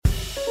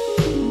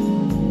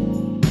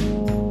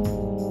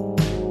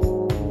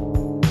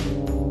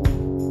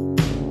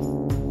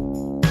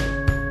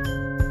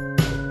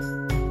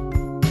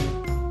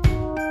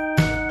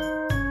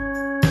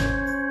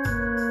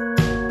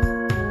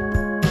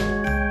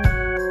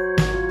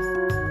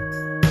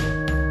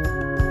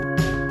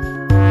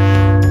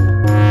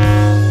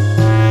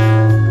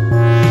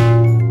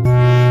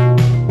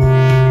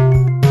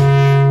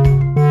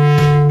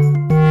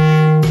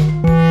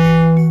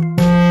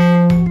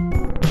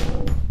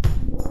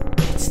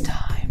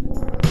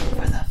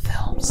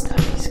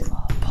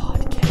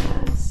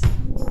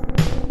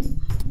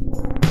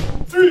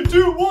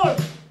2, 1.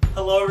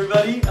 Hello,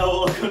 everybody, and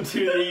welcome to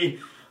the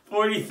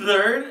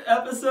 43rd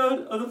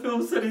episode of the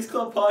Film Studies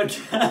Club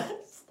podcast.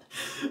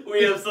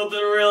 We have something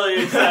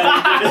really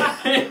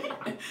exciting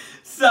today.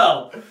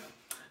 So,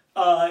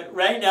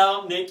 right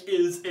now, Nick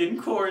is in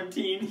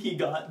quarantine. He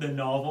got the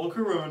novel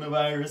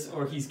coronavirus,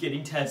 or he's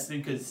getting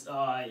tested because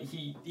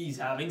he's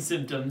having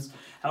symptoms.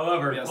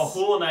 However, Yes.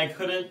 Ahul and I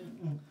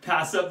couldn't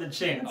pass up the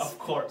chance. Of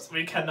course,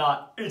 we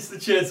cannot. It's the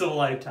chance of a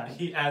lifetime.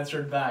 He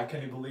answered back.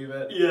 Can you believe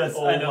it? Yes,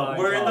 Oh I know. my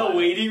We're in God. the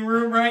waiting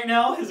room right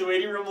now. His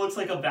waiting room looks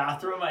like a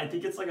bathroom. I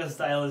think it's like a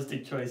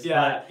stylistic choice.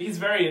 Yeah, he's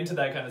very into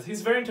that kind of.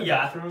 He's very into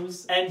Yeah.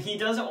 bathrooms. And he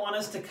doesn't want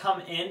us to come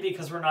in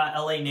because we're not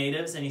LA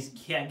natives and he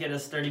can't get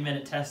us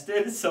 30-minute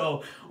tested.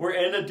 So we're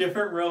in a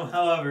different room.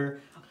 However,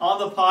 on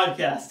the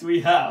podcast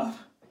we have,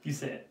 you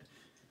say it,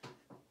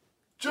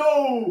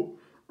 Joe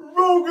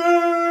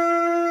Rogan.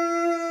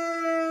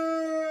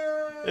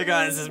 Hey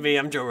guys, this is me.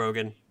 I'm Joe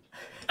Rogan.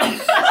 oh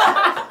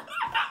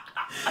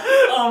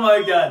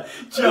my God,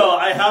 Joe!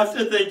 I have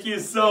to thank you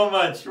so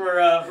much for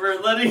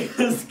letting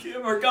us.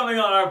 We're coming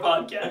on our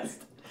podcast.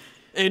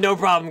 Hey, no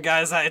problem,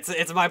 guys.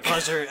 It's my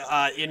pleasure.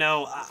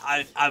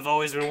 I've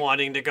always been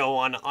wanting to go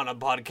on a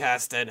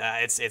podcast, and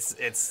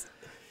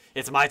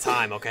it's my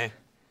time. Okay.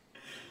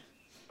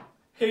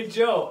 Hey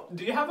Joe,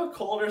 do you have a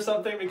cold or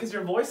something? Because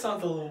your voice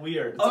sounds a little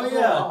weird. It's Oh a little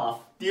yeah.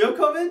 off. Do you have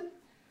COVID?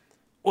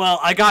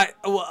 Well,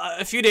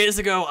 a few days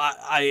ago.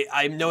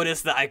 I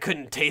noticed that I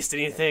couldn't taste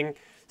anything,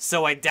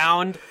 so I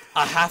downed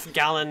a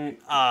half-gallon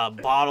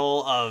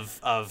bottle of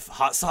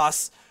hot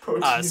sauce.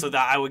 So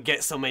that I would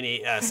get some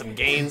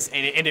gains,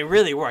 and it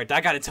really worked.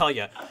 I gotta tell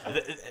you,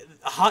 the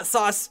hot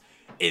sauce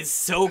is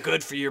so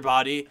good for your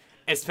body,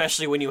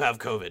 especially when you have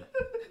COVID.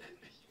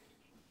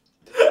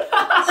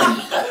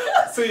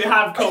 So you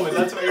have COVID.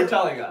 That's what you're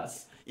telling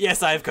us.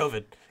 Yes, I have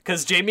COVID.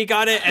 Because Jamie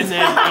got it, and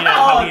then,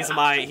 how he's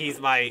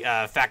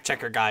my fact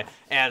checker guy,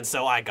 and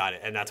so I got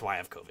it, and that's why I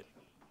have COVID.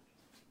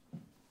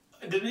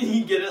 Didn't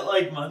he get it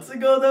like months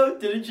ago, though?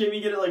 Didn't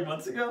Jamie get it like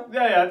months ago?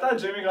 Yeah. I thought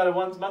Jamie got it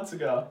months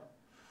ago.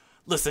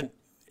 Listen,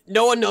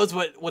 no one knows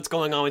what's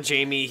going on with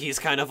Jamie. He's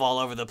kind of all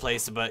over the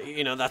place, but,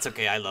 that's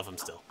okay. I love him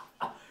still.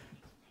 All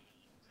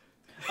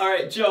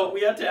right, Joe,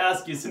 we have to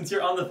ask you, since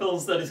you're on the Film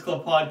Studies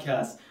Club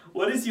podcast,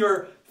 what is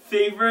your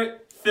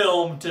favorite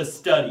film to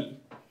study?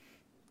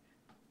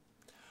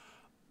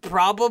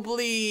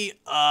 Probably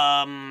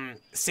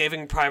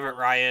Saving Private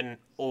Ryan,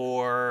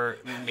 or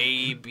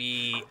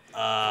maybe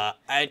I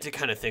had to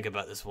kind of think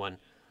about this one.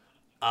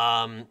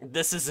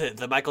 This is it,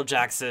 the Michael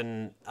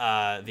Jackson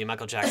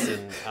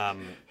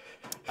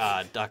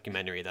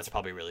documentary. That's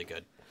probably really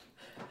good.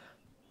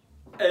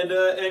 And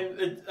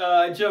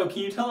Joe, can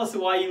you tell us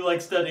why you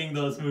like studying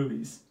those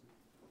movies?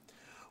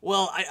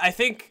 Well, I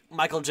think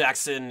Michael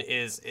Jackson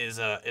is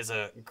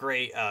a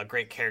great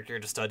character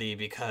to study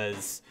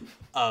because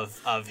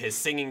of his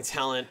singing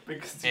talent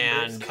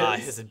and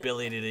his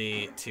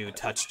ability to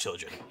touch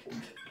children.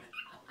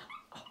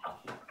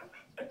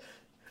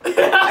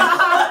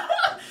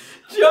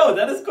 Joe,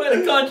 that is quite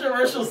a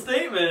controversial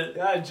statement.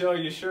 Yeah, Joe,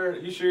 you sure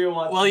you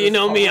want? Well, you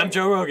know me, I'm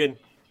Joe Rogan.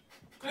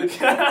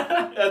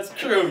 That's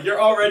true. You're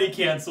already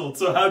canceled,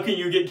 so how can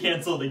you get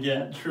canceled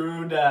again?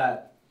 True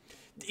that.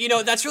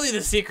 That's really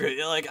the secret.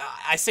 Like,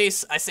 I say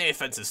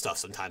offensive stuff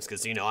sometimes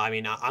because,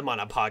 I'm on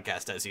a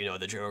podcast, as you know,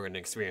 the Joe Rogan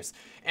Experience.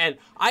 And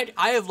I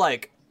have,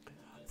 like,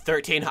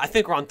 13, I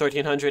think we're on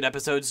 1,300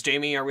 episodes.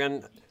 Jamie, are we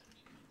on?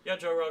 Yeah,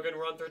 Joe Rogan,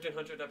 we're on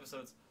 1,300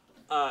 episodes.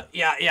 And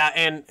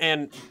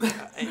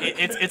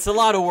it's a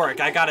lot of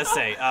work, I gotta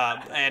say.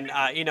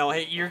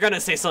 Hey, you're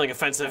gonna say something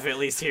offensive at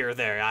least here or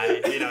there.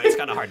 It's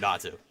kind of hard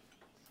not to.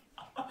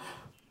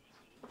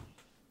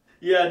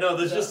 Yeah, no,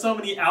 there's just so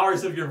many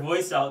hours of your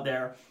voice out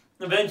there.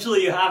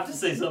 Eventually, you have to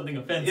say something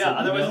offensive. Yeah,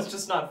 otherwise it's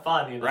just not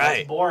fun. Right.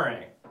 It's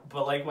boring.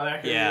 But like when I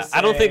hear you say,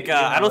 I don't think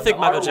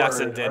Michael the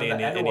Jackson R-word did or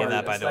the any of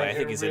that. By the way, N-word, I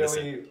think he's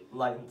really innocent.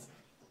 lightens.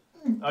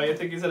 Oh, you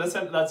think he's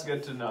innocent? That's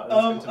good to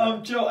know.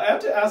 Joe, I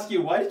have to ask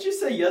you, why did you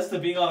say yes to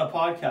being on a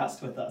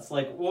podcast with us?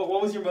 Like, what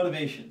was your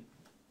motivation?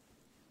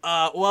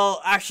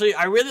 Well, actually,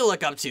 I really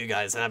look up to you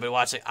guys, and I've been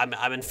watching.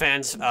 I've been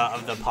fans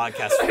of the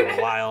podcast for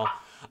a while.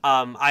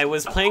 I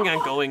was planning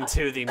on going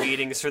to the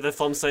meetings for the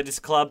Film Studies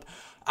Club.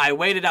 I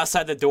waited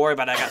outside the door,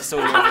 but I got so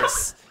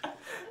nervous.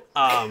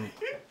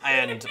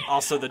 And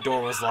also the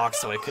door was locked,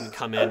 so I couldn't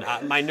come in.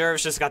 My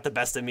nerves just got the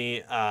best of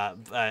me,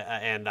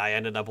 and I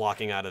ended up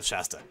walking out of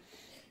Shasta.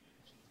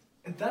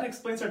 And that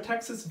explains our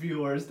Texas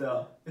viewers,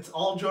 though. It's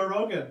all Joe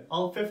Rogan,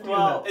 all 50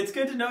 Well, of them. it's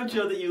good to know,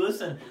 Joe, that you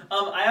listen.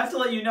 I have to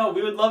let you know,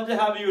 we would love to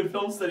have you at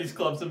Film Studies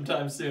Club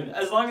sometime soon,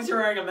 as long as you're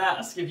wearing a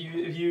mask. If you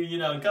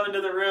come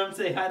into the room,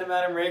 say hi to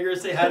Madam Rager,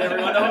 say hi to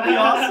everyone, that would be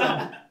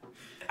awesome.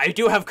 I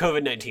do have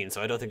COVID-19,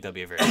 so I don't think that'll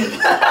be a very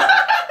good.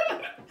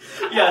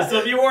 Yeah, so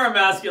if you wore a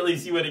mask, at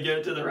least you would have given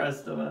it to the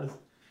rest of us.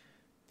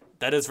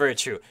 That is very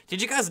true.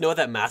 Did you guys know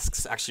that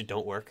masks actually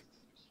don't work?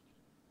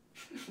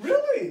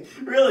 Really?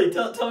 Really?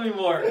 Tell me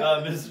more,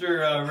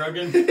 Mr.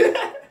 Rogan.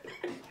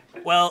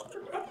 Well,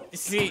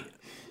 see,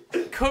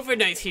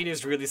 COVID-19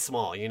 is really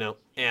small,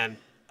 and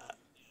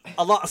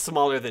a lot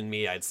smaller than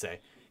me, I'd say.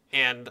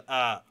 and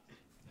the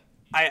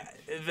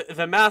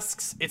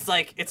masks. It's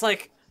like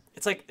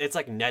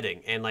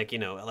netting, and like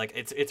like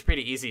it's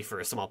pretty easy for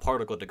a small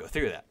particle to go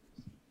through that.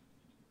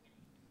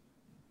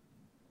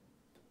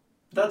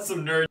 That's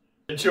some nerd,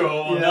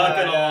 Joe. I'm not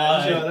gonna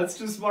lie. Joe, that's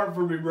too smart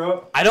for me,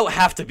 bro. I don't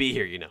have to be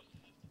here,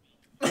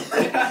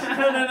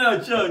 No,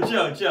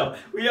 Joe.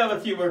 We have a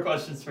few more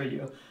questions for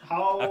you.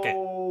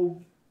 How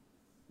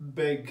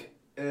big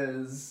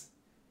is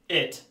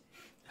it?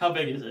 How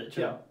big is it,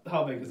 Joe? Yeah,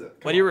 how big is it?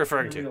 What are you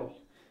referring to?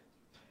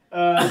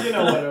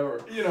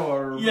 Whatever.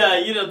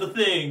 Yeah, the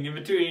thing in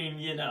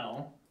between,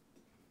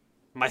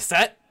 My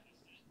set?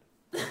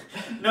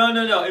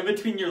 No, in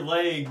between your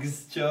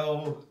legs,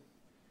 Joe.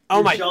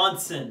 Oh my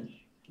Johnson.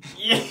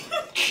 Yeah.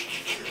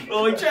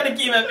 Well, we try to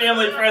keep it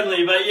family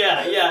friendly, but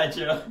yeah,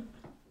 Joe.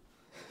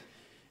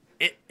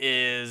 It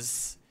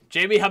is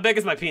Jamie. How big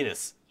is my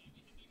penis?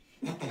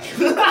 Joe,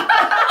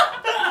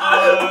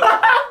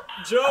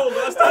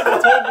 last time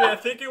you told me, I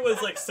think it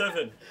was like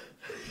 7.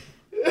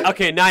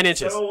 Okay, 9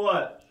 inches. So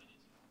what?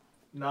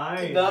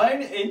 9.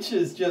 9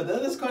 inches, Joe.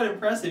 That is quite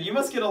impressive. You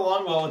must get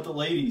along well with the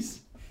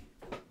ladies.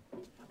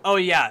 Oh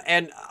yeah,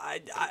 and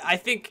I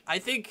think.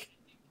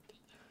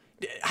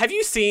 Have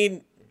you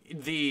seen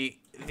the?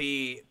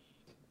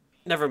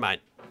 Never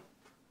mind.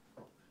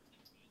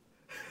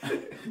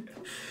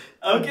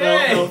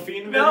 Okay.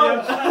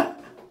 No.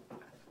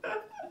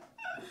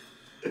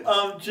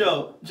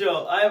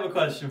 Joe, I have a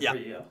question for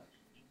you.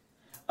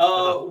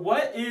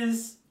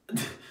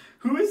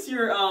 Who is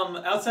your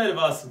outside of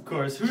us, of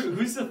course?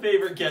 Who's the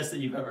favorite guest that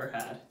you've ever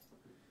had?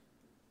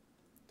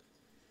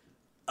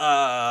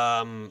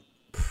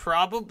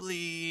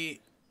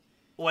 Probably.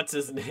 What's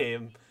his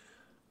name?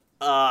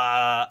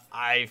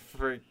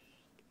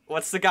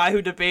 What's the guy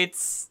who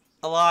debates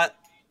a lot?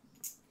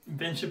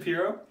 Ben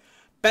Shapiro?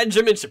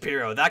 Benjamin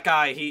Shapiro. That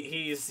guy,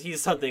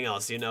 he's something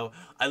else,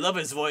 I love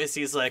his voice.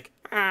 He's like,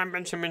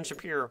 Benjamin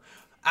Shapiro.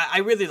 I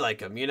really like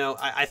him,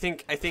 I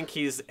think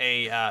he's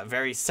a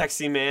very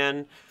sexy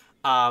man.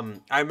 I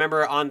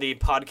remember on the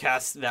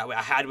podcast that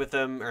I had with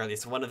him, or at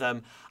least one of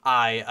them,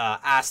 I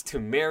asked to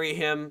marry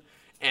him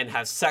and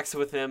have sex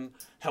with him.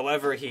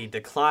 However, he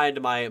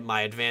declined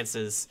my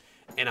advances,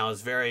 and I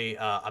was very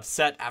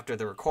upset after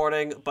the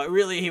recording. But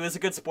really, he was a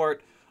good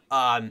sport.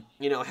 Has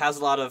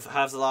a lot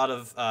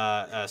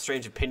of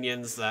strange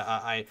opinions that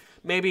I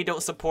maybe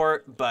don't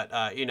support, but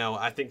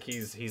I think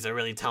he's a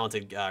really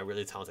talented guy,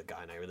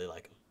 and I really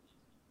like him.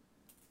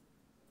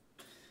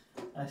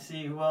 I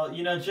see. Well,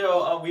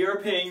 Joe, we are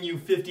paying you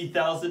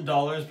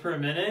 $50,000 per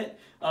minute,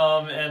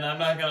 and I'm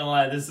not gonna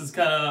lie, this is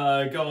kind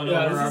of going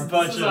over our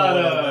budget. This is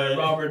not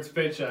Robert's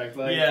paycheck.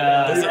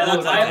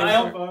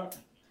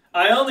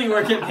 I only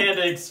work at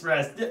Panda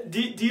Express. Do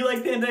you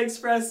like Panda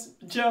Express,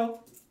 Joe?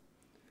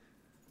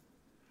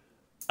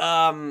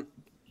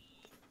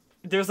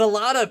 There's a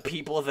lot of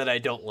people that I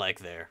don't like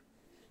there.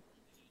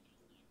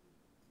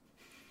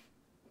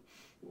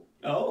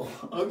 Oh,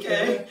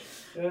 okay.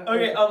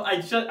 Okay,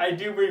 I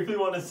do briefly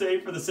want to say,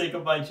 for the sake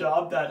of my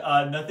job, that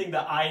nothing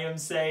that I am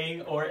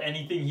saying or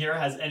anything here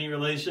has any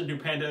relation to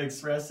Panda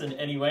Express in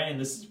any way, and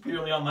this is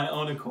purely on my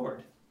own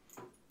accord.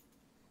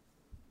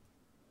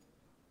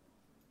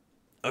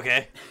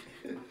 Okay.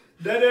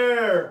 Dead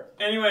air.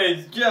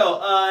 Anyways, Joe,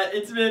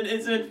 it's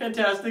been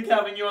fantastic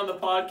having you on the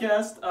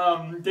podcast.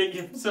 Thank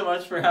you so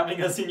much for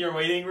having us in your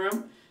waiting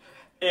room.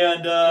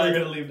 And we're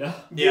gonna leave now.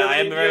 Yeah, I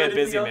am a very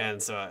busy man,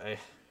 so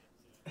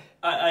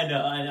I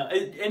know.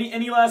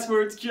 Any last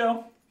words,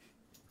 Joe?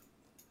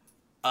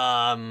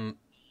 I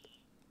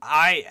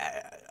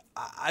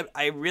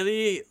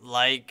really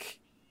like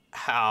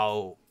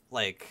how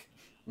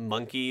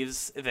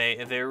monkeys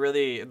they're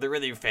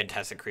really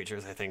fantastic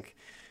creatures, I think,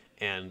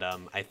 and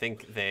I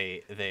think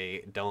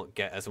they don't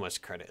get as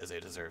much credit as they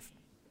deserve.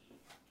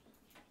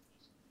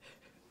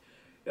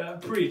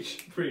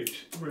 Preach.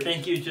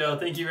 Thank you, Joe.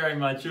 Thank you very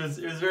much. It was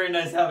very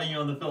nice having you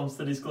on the Film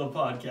Studies Club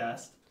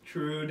podcast.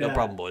 True. No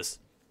problem, boys.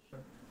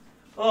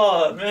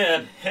 Oh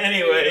man.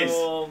 Anyways,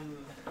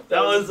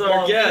 that was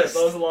our guest.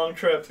 That was a long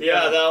trip.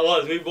 Yeah, that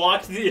was. We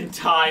walked the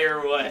entire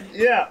way.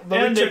 Yeah,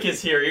 and Nick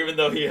is here, even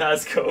though he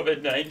has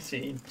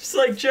COVID-19, just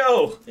like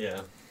Joe.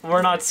 Yeah.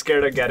 We're not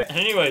scared to get it.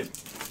 Anyways,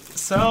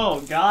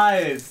 so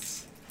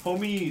guys,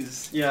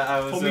 homies. Yeah, I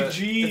was. Homie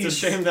G's. It's a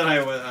shame that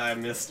I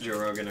missed Joe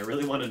Rogan. I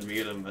really wanted to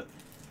meet him, but.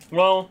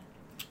 Well,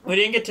 we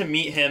didn't get to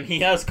meet him. He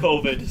has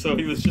COVID, so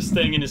he was just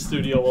staying in his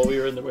studio while we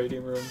were in the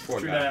waiting room.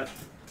 Poor guy.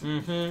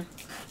 Mm-hmm.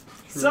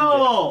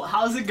 So,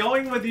 how's it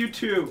going with you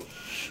two?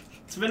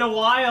 It's been a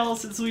while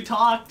since we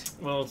talked.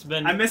 Well, it's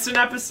been... I missed an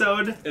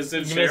episode. Is the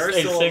You chair missed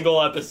still... a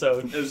single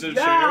episode. Is the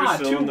Yeah, chair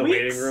still 2 in the weeks.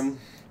 waiting room?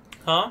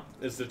 Huh?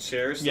 Is the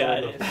chair still Yeah,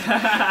 in it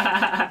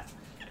the...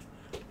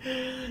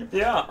 is.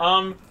 Yeah,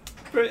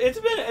 but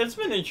it's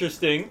been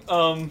interesting.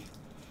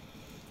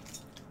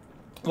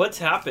 What's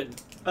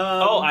happened?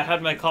 I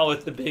had my call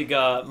with the big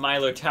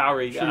Milo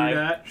Towery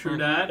guy. True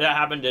that. That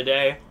happened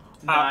today.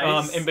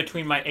 Nice. In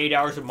between my 8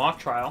 hours of mock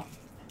trial.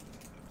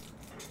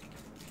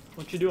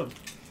 What you doing?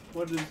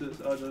 What is this?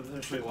 Oh,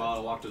 this is Wait, while I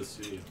walk to the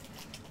studio.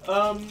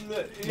 Yeah.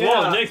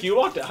 Whoa, Nick, you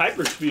walked at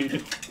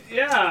hyperspeed.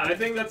 Yeah, I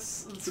think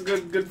that's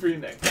good for you,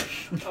 Nick.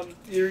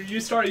 You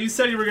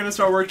said you were gonna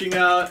start working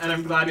out, and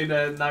I'm glad you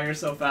did. Now you're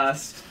so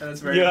fast, and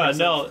it's very Yeah,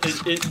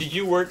 impressive. no. Did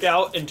you work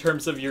out in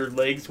terms of your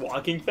legs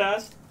walking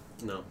fast?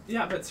 No.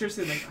 Yeah, but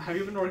seriously, Nick, have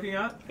you been working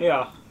out?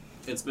 Yeah.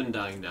 It's been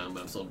dying down,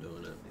 but I'm still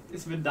doing it.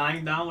 It's been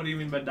dying down. What do you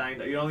mean by dying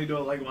down? You only do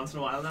it like once in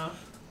a while now.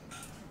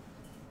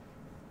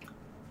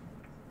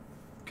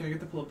 Can I get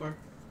the pull-up bar?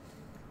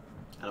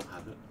 I don't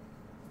have it.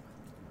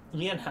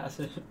 Ian has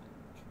it.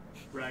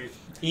 Right.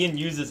 Ian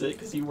uses it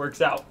because he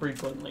works out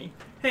frequently.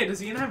 Hey,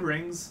 does Ian have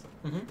rings?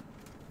 Mm-hmm.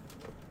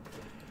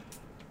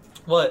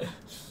 What?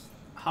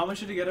 How much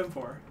did you get him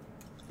for?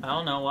 I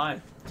don't know why.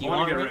 Do you I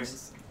wanna want get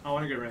rings? I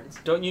want to get rings.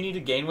 Don't you need to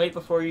gain weight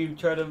before you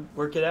try to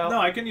work it out? No,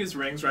 I can use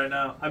rings right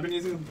now. I've been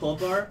using the pull-up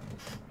bar,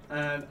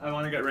 and I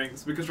want to get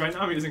rings because right now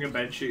I'm using a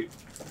bed sheet.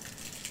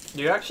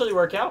 Do you actually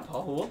work out,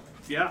 Paul?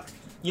 Yeah.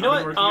 You know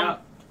I've been what? working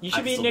out. You should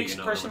I'd be still Nick's be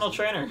another personal one.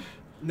 trainer.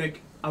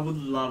 Nick, I would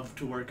love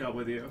to work out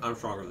with you. I'm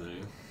stronger than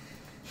you.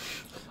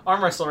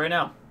 Arm wrestle right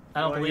now.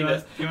 I don't Well, believe you it.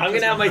 want- you I'm want gonna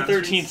to have my test my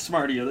 13th hamstrings?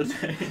 Smarty of the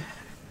day.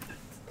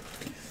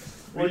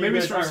 Well,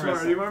 maybe smart.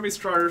 You want to be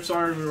stronger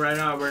than me right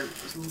now, but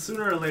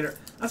sooner or later.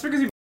 That's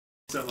because you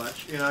so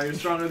much. You know, you're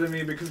stronger than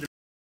me because you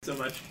so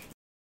much.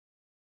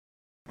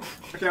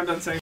 Okay, I'm done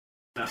saying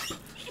now.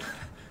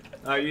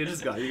 You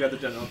got the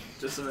general.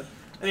 Just a minute.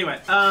 Anyway,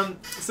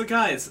 so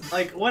guys,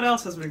 like, what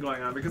else has been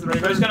going on? Because Are you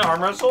guys gonna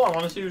arm wrestle? I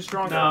want to see who's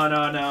stronger.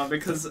 No,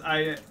 because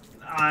I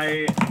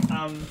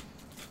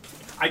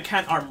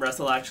can't arm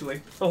wrestle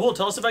actually. Oh,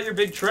 tell us about your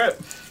big trip.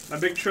 My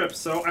big trip.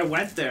 So I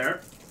went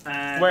there.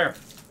 And Where?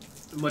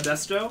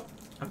 Modesto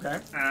Okay.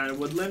 and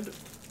Woodland.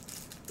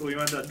 We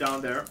went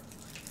down there.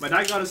 My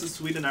dad got us a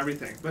suite and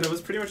everything, but it was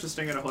pretty much just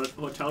staying at a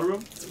hotel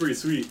room. It's pretty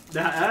sweet.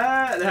 They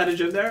had a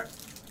gym there,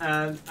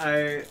 and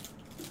I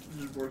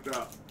just worked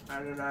out.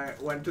 And then I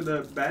went to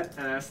the bed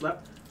and I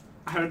slept.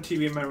 I had a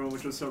TV in my room,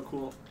 which was so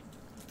cool.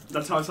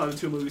 That's how I saw the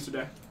 2 movies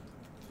today.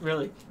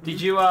 Really? Did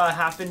you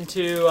happen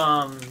to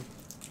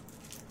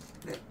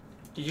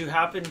Did you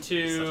happen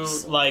to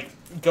like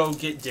go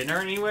get dinner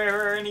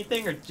anywhere or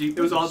anything, or It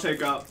was all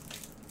takeout.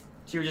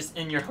 You were just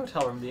in your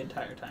hotel room the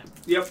entire time?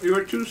 Yep, we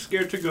were too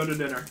scared to go to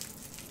dinner.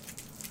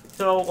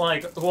 So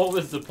like, what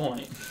was the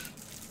point?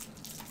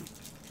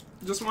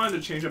 Just wanted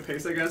to change the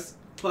pace, I guess.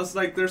 Plus,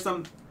 like, there's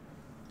some.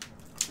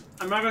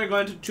 I'm not gonna go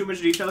into too much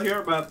detail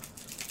here, but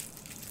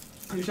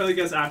I'll tell you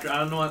guys after. I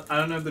don't know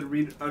if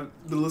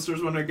the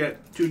listeners want to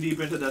get too deep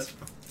into this.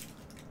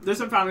 There's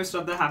some family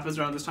stuff that happens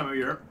around this time of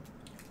year,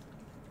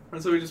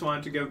 and so we just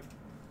wanted to give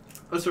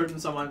a certain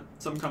someone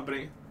some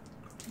company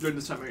during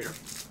this time of year.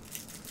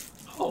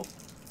 Oh,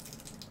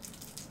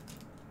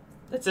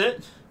 that's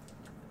it.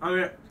 I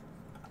mean,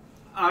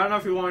 I don't know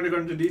if you want me to go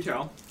into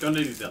detail. Go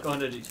into detail. Go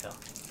into detail.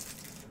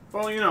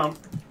 Well, you know,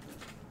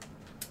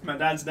 my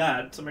dad's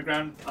dad, so my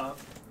grandpa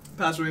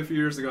passed away a few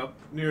years ago,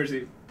 New Year's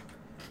Eve.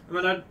 And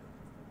my dad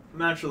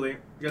naturally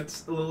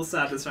gets a little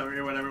sad this time of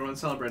year when everyone's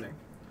celebrating.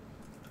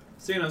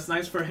 So, you know, it's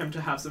nice for him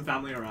to have some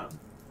family around.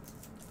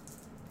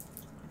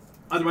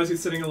 Otherwise,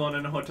 he's sitting alone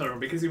in a hotel room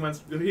because he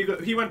went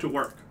to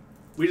work.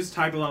 We just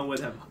tagged along with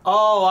him.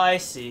 Oh, I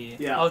see.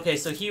 Yeah. Okay,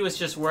 so he was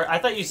just I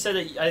thought you said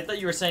that. I thought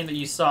you were saying that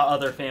you saw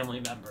other family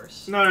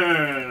members.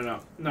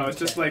 No. No, it's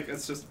just like,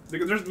 it's just,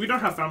 because we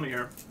don't have family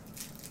here.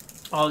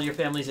 All your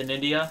family's in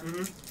India?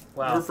 Mm-hmm.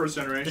 Wow. We're first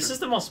generation. This is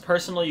the most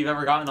personal you've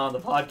ever gotten on the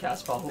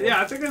podcast, probably.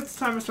 Yeah, I think it's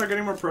time to start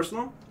getting more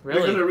personal.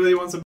 Really? Because I really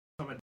want some.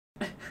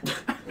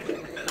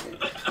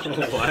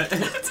 What?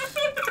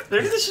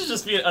 Maybe this should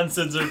just be an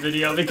uncensored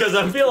video because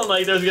I'm feeling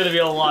like there's going to be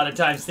a lot of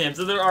timestamps,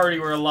 and there already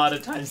were a lot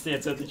of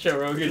timestamps at the Joe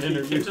Rogan You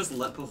interview. can't just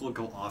let people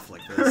go off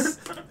like this.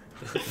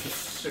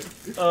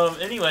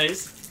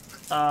 Anyways,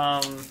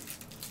 why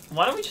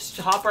don't we just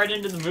hop right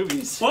into the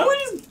movies? Why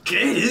don't we just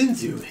get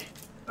into it?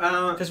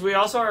 Because we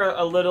also are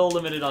a little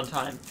limited on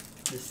time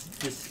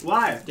this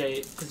Why?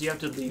 day, because you have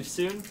to leave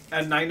soon.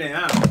 At 9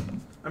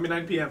 a.m. I mean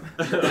 9 p.m.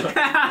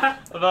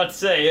 About to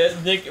say,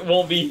 Nick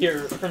won't be here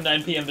from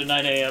 9 p.m. to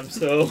 9 a.m.,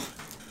 so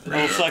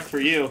it'll suck for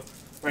you.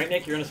 Right,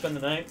 Nick? You're going to spend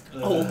the night?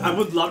 Oh, I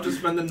would love to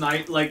spend the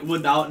night, like,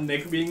 without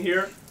Nick being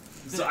here.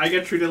 So I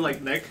get treated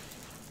like Nick.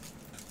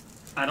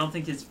 I don't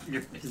think his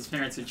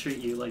parents would treat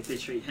you like they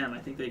treat him. I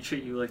think they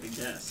treat you like a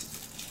guest.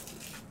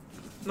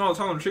 No,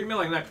 tell him, treat me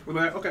like Nick. We'll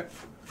be like, okay.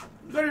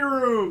 Go to your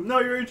room. No,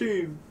 you're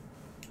 18.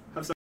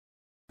 Have sex.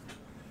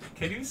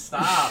 Can you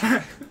stop?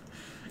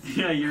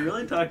 Yeah, you're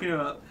really talking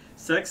about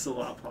sex a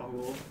lot,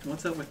 Paul.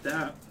 What's up with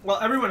that? Well,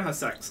 everyone has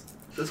sex.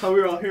 That's how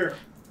we're all here.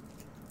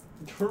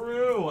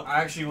 True.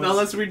 I actually was. Now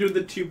let's redo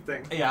the tube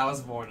thing. Yeah, I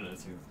was born in a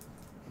tube.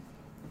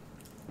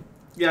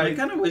 Yeah, I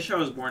kind of wish I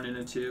was born in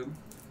a tube.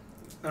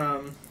 you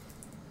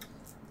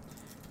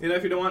know,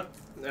 if you don't want...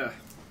 Yeah,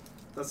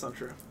 that's not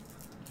true.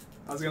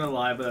 I was gonna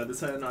lie, but I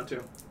decided not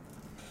to.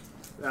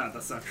 Yeah,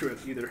 that's not true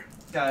either.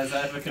 Guys, I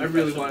have a I confession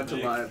really wanted to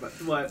make. lie, but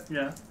what?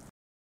 Yeah.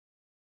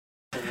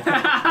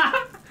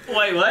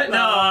 Wait, what?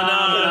 No.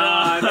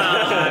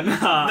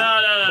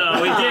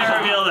 We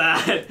can't reveal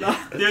that.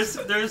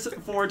 There's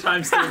 4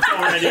 timestamps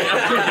already.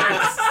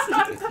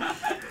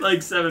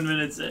 Like 7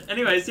 minutes in.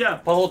 Anyways, yeah.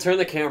 Well, we'll turn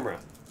the camera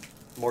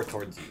more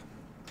towards you.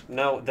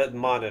 No, that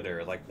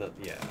monitor, like the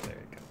there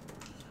you go.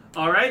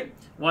 All right.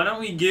 Why don't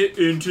we get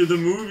into the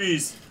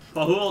movies?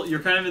 Pahul, you're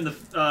kind of in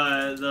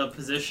the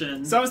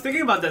position. So I was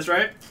thinking about this,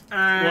 right?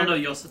 Well, no,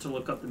 you also have to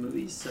look up the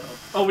movies. So.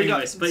 Oh, we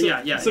Anyways, got. But so,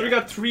 yeah. So we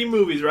got 3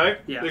 movies, right?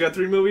 Yeah. We got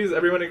 3 movies.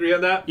 Everyone agree on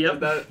that?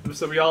 Yep.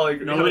 So we all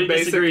agree. Nobody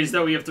disagrees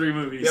that we have 3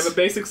 movies. We have a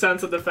basic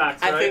sense of the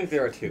facts, right? I think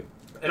there are 2.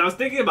 And I was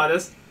thinking about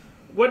this.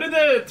 What do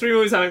the 3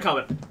 movies have in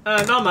common?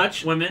 Not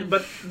much. Women.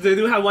 But they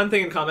do have one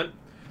thing in common.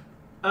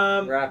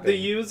 Rapping. The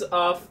use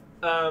of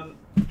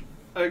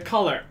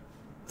color.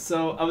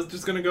 So I was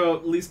just gonna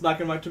go least black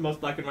and white to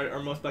most black and white,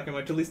 or most black and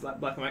white to least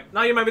black and white.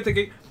 Now you might be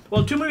thinking,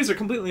 well, 2 movies are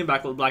completely in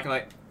black and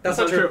white. That's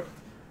not true.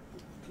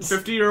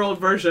 50-year-old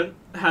version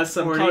has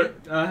some 40. color,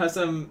 has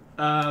some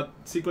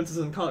sequences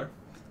in color.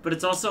 But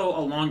it's also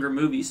a longer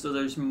movie, so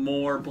there's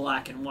more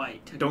black and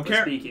white. Don't technically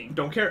care. Speaking.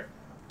 Don't care.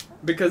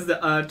 Because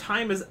the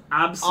time is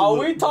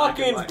absolute. black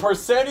and white.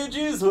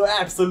 percentages or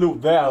absolute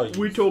value?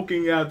 We're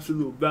talking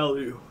absolute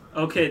value.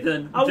 Okay,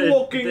 then. I'm then,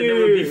 walking then it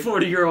would be in.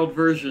 40-year-old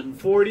version.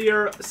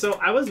 40-year. So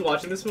I was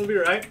watching this movie,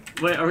 right?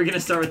 Wait, are we gonna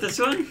start with this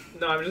one?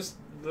 No, I'm just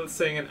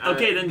saying an.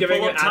 Okay, then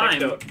giving pull an up time.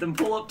 anecdote. Then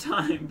pull up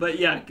time. But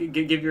yeah,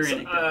 give your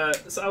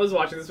anecdote. So I was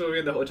watching this movie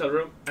in the hotel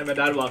room, and my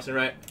dad walks in,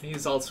 right?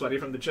 He's all sweaty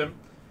from the gym.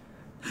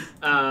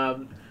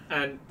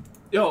 And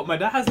yo, my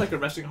dad has like a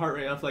resting heart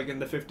rate of like in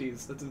the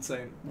 50s. That's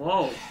insane.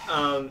 Whoa.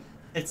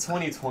 It's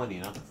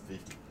 2020, not the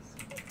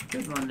 50s.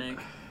 Good one, Nick.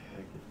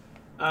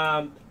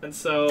 And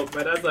so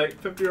my dad's like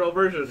 50-year-old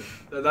version.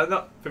 That's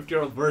not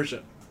 50-year-old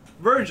version.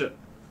 Virgin.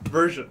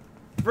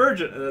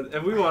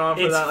 And we went on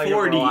for It's that like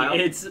 40. for a while.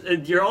 It's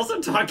you're also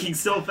talking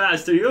so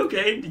fast. Are you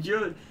okay? Did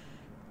you?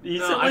 You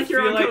No, sound I like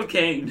you're feel on like-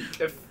 cocaine.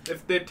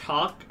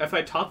 If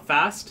I talk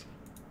fast,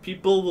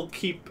 people will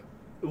keep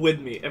with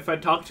me. If I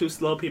talk too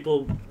slow,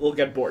 people will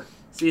get bored.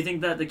 So you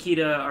think that the key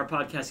to our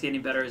podcast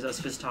getting better is us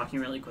just talking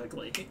really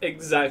quickly?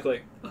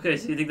 Exactly. Okay,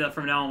 so you think that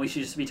from now on we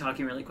should just be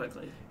talking really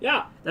quickly?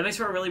 Yeah. That makes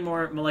for a really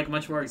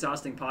much more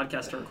exhausting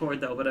podcast to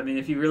record, though. But I mean,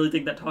 if you really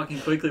think that talking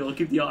quickly will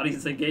keep the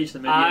audience engaged,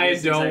 then maybe I it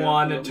is don't exactly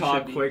want to what we talk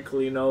should be.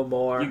 quickly no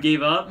more. You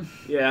gave up?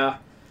 Yeah.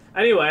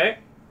 Anyway,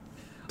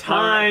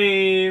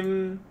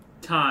 time.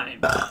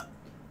 Time.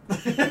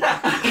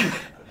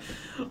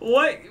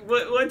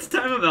 What's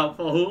time about,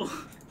 Paul?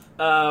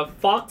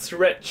 Fox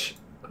Rich.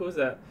 Who's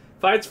that?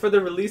 Fights for the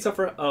release of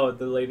her. Oh,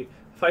 the lady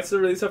fights for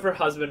the release of her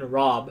husband,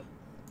 Rob.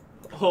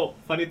 Oh,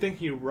 funny thing,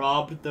 he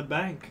robbed the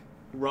bank.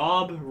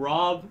 Rob.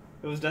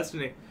 It was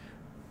Destiny.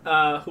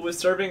 Who was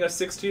serving a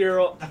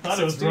 60-year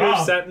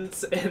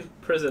sentence in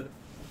prison.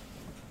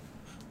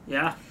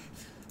 Yeah.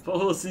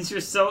 Paul, since you're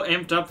so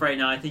amped up right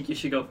now, I think you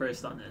should go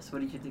first on this. What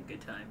do you think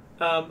good time?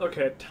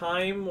 Okay,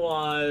 time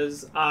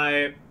was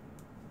I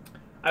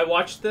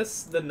watched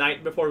this the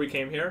night before we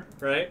came here,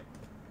 right?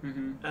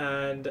 Mm-hmm.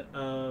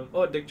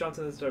 And Dick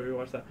Johnson's story. We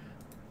watched that.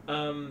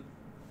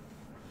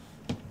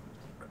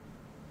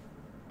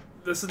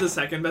 This is the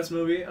second best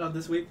movie of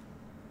this week.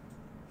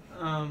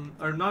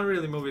 Or not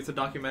really movie. It's a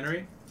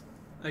documentary,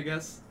 I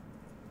guess.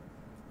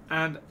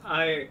 And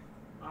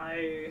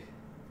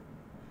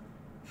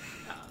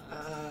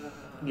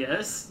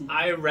Yes.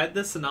 I read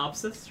the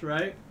synopsis,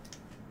 right?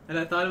 And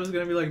I thought it was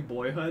gonna be like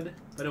Boyhood,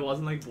 but it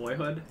wasn't like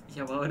Boyhood.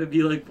 Yeah, why would it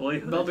be like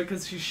Boyhood? Well,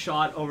 because she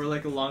shot over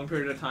like a long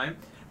period of time.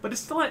 But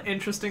it's still an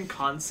interesting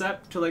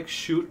concept to like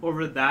shoot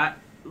over that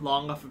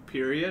long of a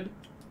period,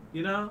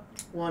 you know?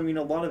 Well, I mean,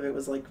 a lot of it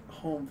was like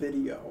home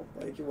video.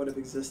 Like, it would have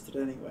existed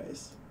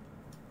anyways.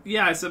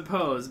 Yeah, I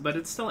suppose, but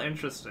it's still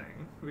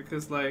interesting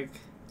because like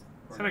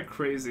it's kind of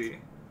crazy.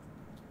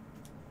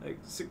 Like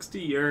 60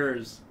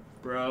 years,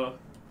 bro.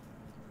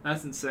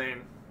 That's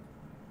insane.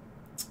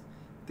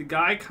 The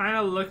guy kind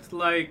of looked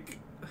like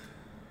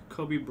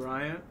Kobe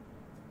Bryant.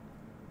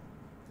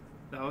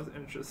 That was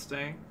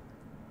interesting.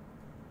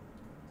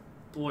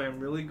 Boy, I'm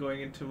really going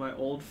into my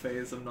old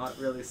phase of not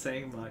really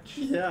saying much.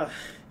 Yeah.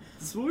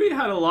 This movie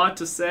had a lot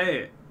to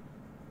say.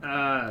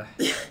 But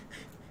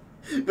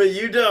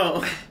you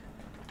don't.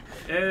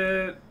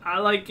 I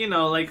like,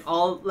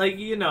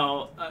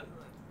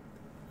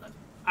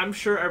 I'm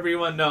sure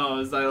everyone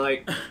knows that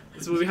like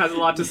this movie has a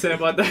lot to say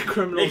about the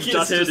criminal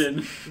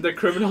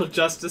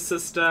justice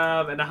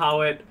system and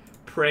how it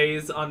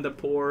preys on the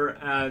poor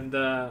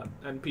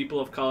and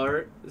people of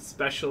color,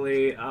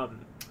 especially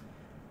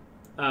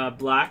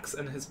blacks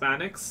and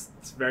Hispanics.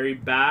 It's very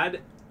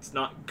bad. It's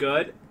not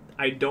good.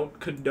 I don't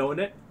condone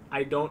it.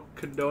 Do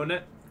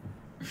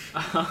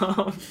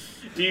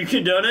you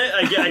condone it?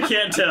 I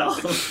can't tell.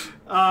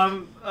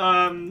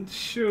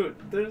 Shoot.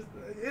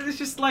 It's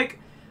just like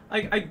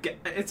I get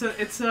it's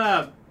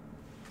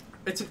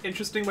an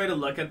interesting way to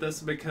look at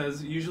this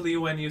because usually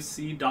when you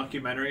see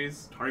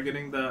documentaries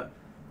targeting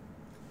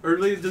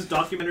just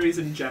documentaries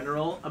in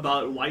general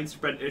about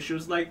widespread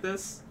issues like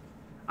this,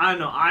 I don't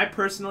know. I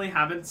personally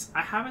haven't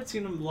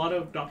seen a lot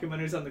of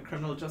documentaries on the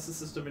criminal justice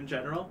system in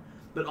general,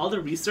 but all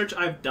the research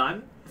I've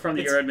done From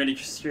your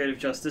administrative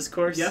justice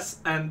course? Yes,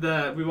 and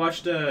we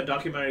watched a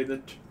documentary,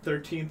 the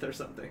 13th or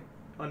something,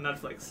 on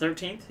Netflix.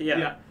 13th? Yeah.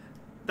 Yeah.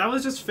 That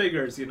was just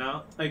figures, you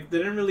know? Like, they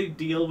didn't really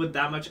deal with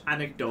that much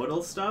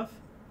anecdotal stuff.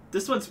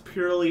 This one's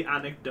purely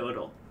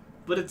anecdotal.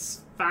 But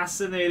it's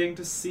fascinating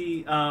to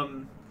see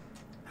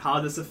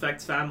how this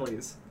affects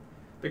families.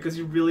 Because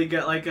you really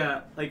get like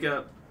a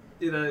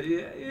you know,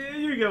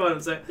 you get what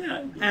I'm saying.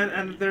 Yeah.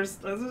 And there's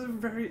a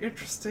very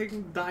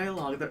interesting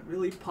dialogue that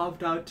really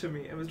popped out to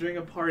me. It was during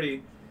a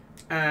party,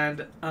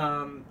 and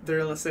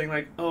they're saying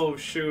like, oh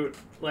shoot,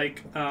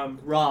 like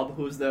Rob,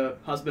 who's the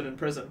husband in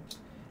prison,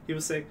 he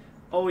was saying,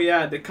 oh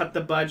yeah, they cut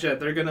the budget.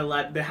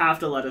 They have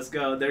to let us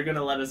go. They're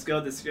gonna let us go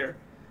this year.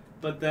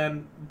 But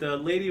then the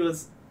lady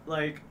was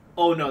like,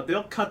 oh no,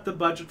 they'll cut the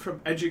budget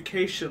from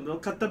education. They'll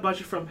cut the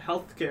budget from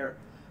healthcare.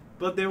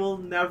 But they will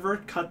never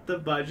cut the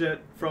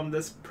budget from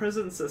this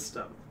prison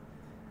system.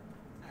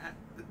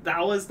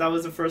 That was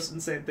the first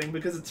insane thing,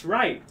 because it's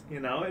right, you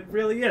know, it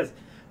really is.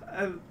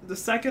 The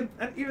second,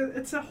 and even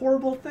it's a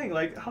horrible thing.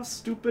 Like, how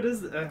stupid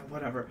is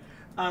whatever.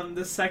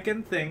 The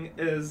second thing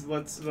is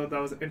what that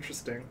was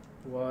interesting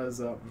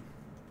was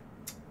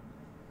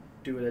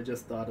dude, I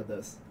just thought of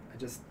this.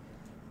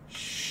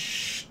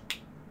 Shh.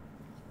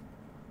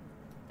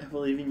 I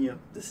believe in you.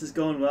 This is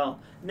going well.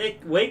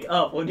 Nick, wake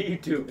up. What are you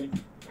doing?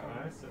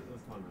 I set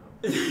this one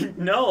up.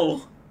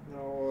 No.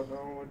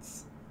 No,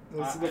 it's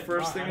the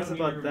first thing is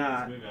about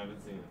that. Movie, I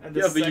haven't seen it. And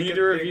Yeah, the but you need second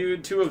to review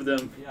 2 of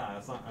them. Yeah,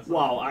 that's not.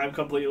 Wow, I'm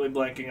completely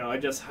blanking out. I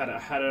just had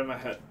it in my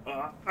head.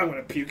 I'm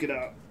gonna puke it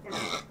out.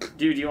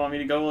 Dude, do you want me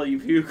to go while you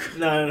puke?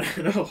 No.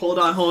 Hold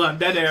on.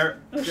 Dead air.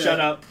 Okay. Shut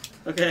up.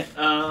 Okay.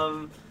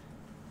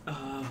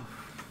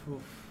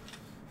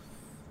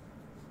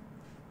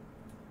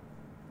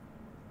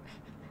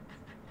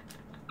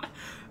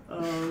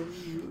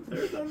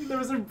 There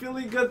was a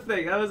really good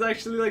thing. That was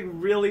actually like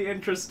really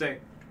interesting.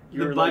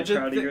 You were like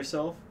proud of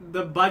yourself?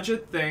 The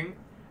budget thing,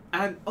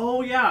 and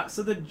oh yeah,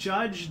 so the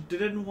judge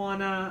didn't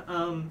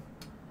wanna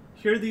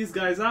hear these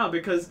guys out,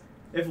 because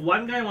if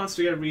one guy wants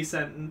to get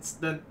resentenced,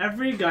 then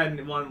every guy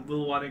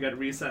will want to get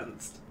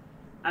resentenced,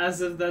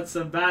 as if that's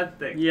a bad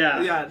thing.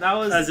 Yeah, that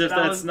was as if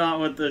that's not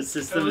what the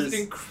system was is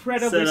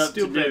incredibly set up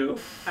stupid. to do.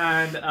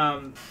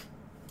 And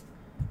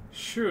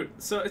shoot,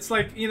 so it's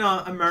like, you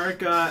know,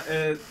 America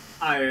is,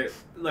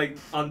 like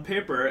on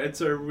paper it's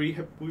we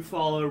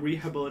follow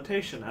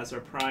rehabilitation as our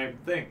prime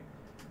thing,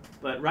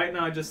 but right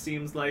now it just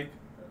seems like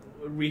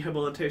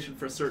rehabilitation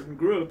for certain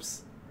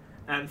groups,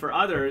 and for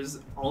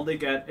others all they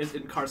get is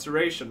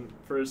incarceration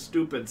for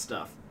stupid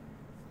stuff.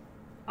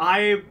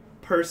 I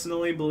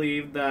personally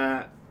believe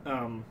that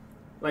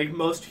like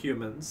most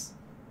humans,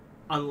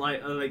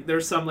 unlike like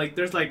there's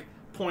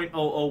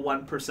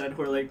 0.001%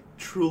 who are like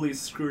truly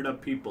screwed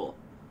up people,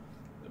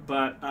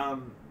 but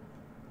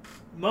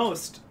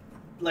most,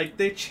 like,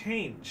 they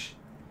change.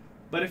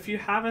 But if you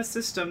have a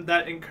system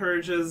that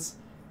encourages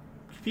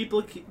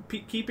people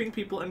keeping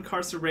people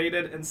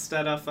incarcerated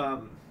instead of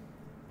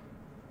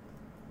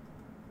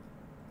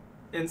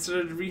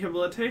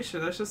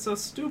rehabilitation, that's just so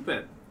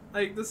stupid.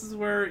 Like, this is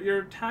where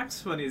your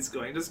tax money is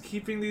going, just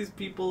keeping these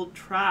people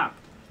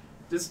trapped,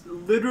 just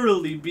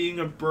literally being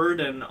a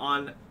burden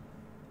on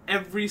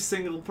every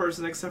single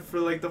person except for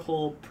like the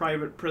whole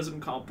private prison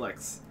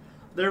complex.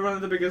 They're one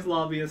of the biggest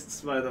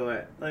lobbyists, by the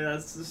way. Like,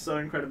 that's just so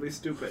incredibly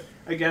stupid.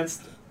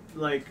 Against,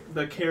 like,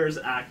 the CARES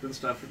Act and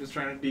stuff, which is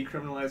trying to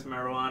decriminalize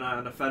marijuana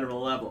on a federal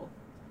level.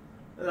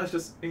 That's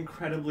just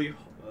incredibly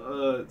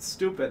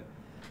stupid.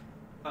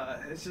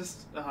 It's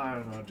just, I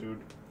don't know, dude.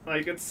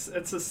 Like, it's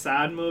a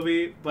sad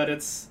movie, but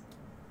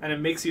and it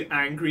makes you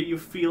angry. You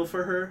feel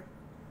for her.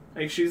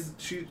 Like, you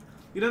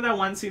know that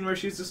one scene where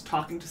she's just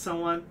talking to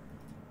someone,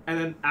 and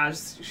then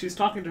as she's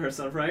talking to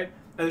herself, right?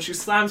 And then she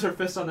slams her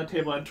fist on the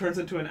table and turns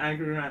into an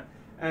angry man,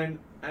 and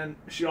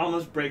she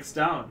almost breaks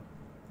down.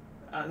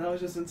 That was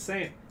just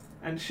insane.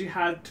 And she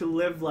had to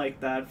live like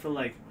that for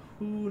like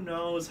who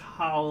knows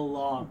how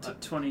long.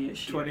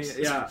 20-ish 20, years.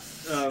 yeah.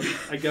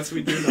 I guess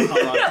we do know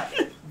how long.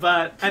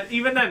 But and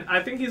even then,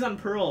 I think he's on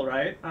parole,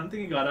 right? I don't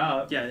think he got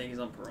out. Yeah, I think he's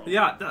on parole.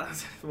 Yeah,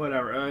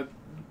 whatever.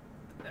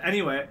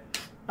 Anyway,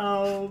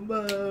 I'm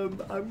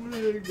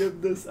gonna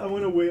get this. I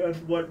want to wait on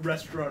what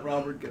restaurant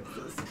Robert gets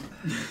this.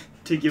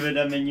 To give it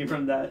a menu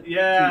from that.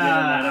 Yeah. To give it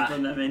an item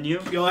from that menu.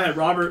 Go ahead,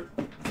 Robert.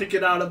 Pick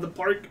it out of the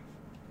park.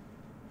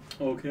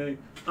 Okay.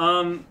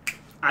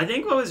 I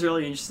think what was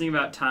really interesting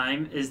about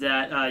Time is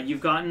that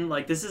you've gotten,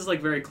 like, this is,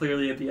 like, very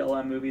clearly a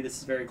BLM movie. This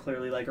is very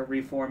clearly, like, a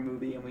reform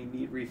movie, and we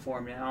meet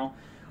reform now.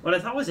 What I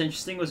thought was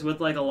interesting was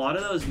with, like, a lot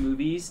of those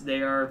movies,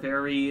 they are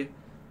very...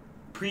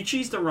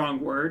 Preachy's the wrong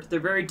word. They're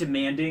very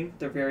demanding.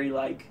 They're very,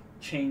 like,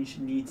 change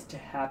needs to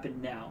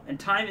happen now. And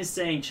Time is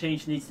saying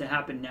change needs to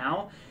happen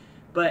now,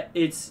 but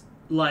it's,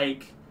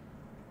 like...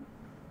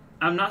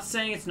 I'm not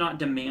saying it's not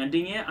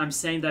demanding it. I'm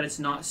saying that it's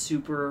not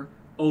super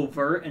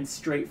overt and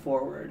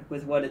straightforward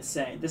with what it's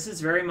saying. This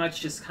is very much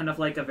just kind of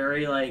like a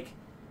very, like,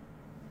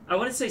 I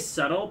wouldn't say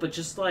subtle, but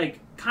just like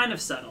kind of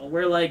subtle,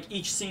 where like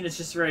each scene is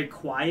just very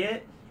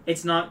quiet.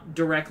 It's not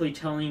directly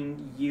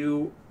telling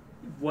you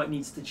what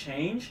needs to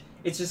change.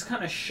 It's just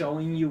kind of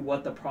showing you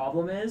what the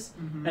problem is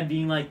and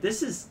being like,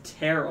 this is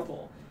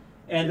terrible.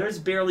 And there's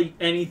barely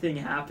anything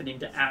happening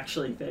to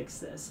actually fix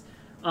this.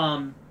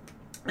 And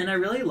I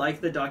really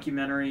like the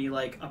documentary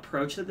like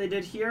approach that they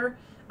did here.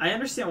 I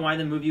understand why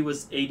the movie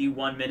was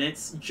 81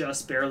 minutes,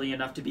 just barely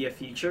enough to be a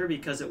feature,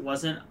 because it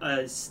wasn't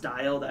a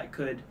style that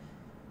could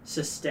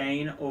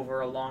sustain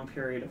over a long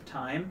period of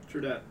time. True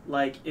that.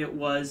 Like, it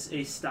was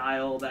a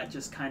style that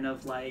just kind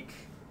of like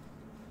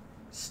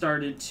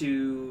started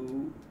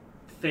to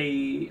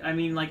fade. I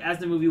mean, like, as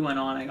the movie went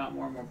on, I got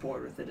more and more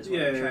bored with it, is what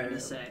I'm trying to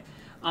say.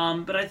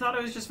 But I thought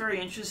it was just very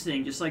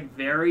interesting, just like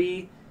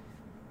very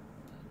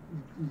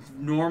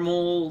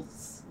normal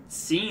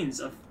scenes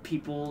of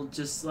people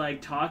just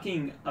like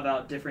talking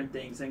about different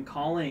things and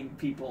calling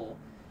people,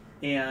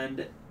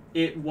 and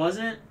it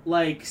wasn't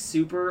like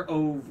super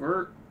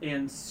overt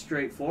and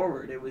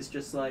straightforward. It was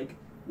just like,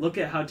 look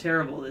at how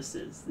terrible this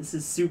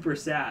is super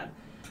sad.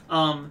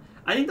 I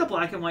think the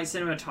black and white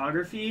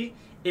cinematography,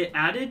 it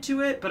added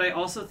to it, but I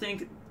also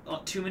think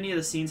too many of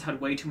the scenes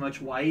had way too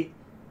much white,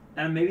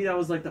 and maybe that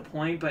was like the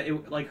point, but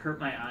it like hurt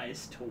my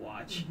eyes to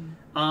watch.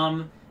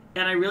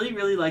 And I really,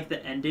 really like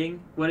the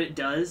ending. What it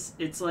does,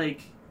 it's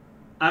like,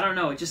 I don't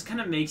know, it just kind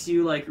of makes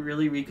you like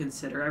really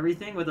reconsider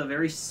everything with a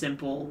very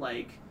simple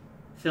like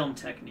film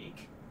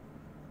technique.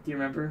 Do you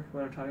remember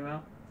what I'm talking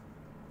about?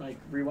 Like,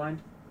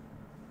 rewind?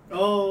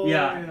 Oh,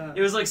 yeah.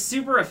 It was like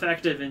super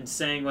effective in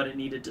saying what it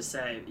needed to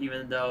say,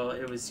 even though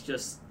it was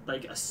just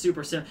like a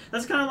super simple.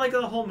 That's kind of like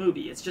the whole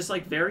movie. It's just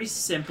like very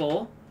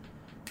simple,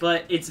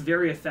 but it's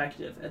very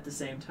effective at the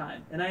same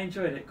time. And I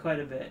enjoyed it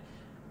quite a bit.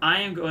 I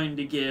am going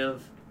to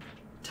give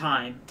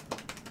Time.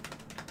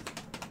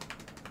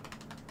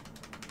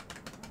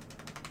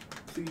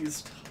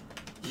 Please.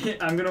 Yeah,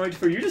 I'm going to wait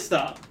for you to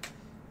stop.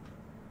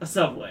 A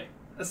Subway.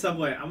 A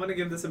Subway. I'm going to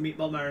give this a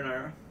meatball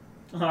marinara.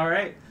 All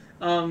right.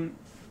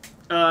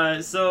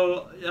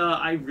 So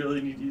I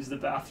really need to use the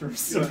bathroom.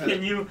 So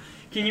can you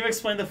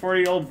explain the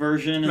 40-year-old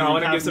version? And no, I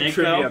want to give some Nick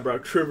trivia, go? bro.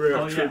 Trivia.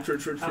 Oh, yeah.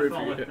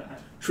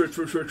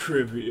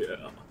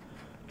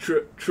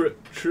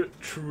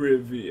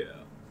 Trivia.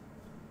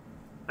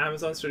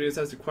 Amazon Studios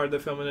has acquired the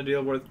film in a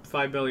deal worth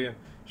 $5 billion.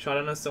 Shot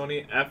on a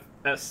Sony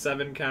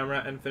FS7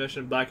 camera and finished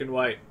in black and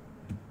white.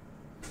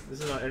 This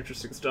is not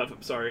interesting stuff.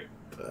 I'm sorry.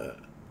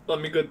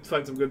 Let me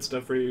find some good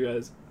stuff for you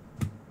guys.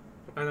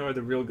 I know where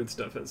the real good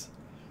stuff is.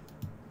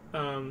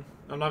 I'm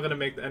not gonna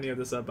make any of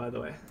this up, by the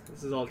way.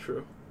 This is all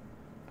true.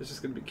 It's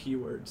just gonna be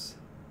keywords.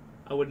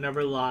 I would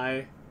never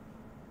lie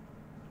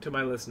to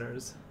my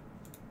listeners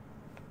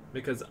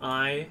because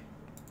I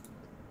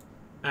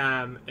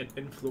am an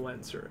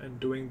influencer, and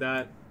doing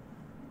that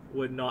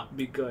would not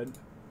be good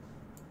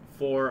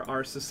for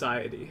our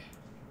society.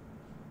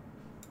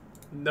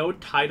 No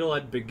title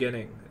at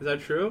beginning. Is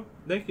that true?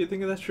 Nick, you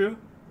think that's true?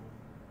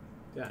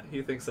 Yeah,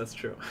 he thinks that's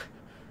true.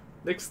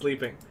 Nick's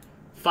sleeping.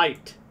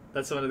 Fight.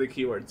 That's one of the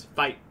keywords.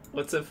 Fight.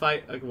 What's a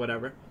fight? Like,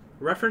 whatever.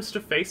 Reference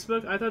to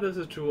Facebook? I thought this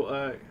was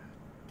true.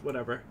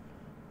 Whatever.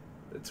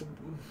 It's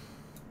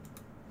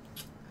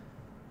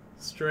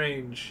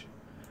strange.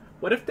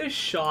 What if they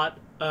shot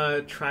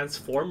a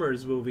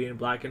Transformers movie in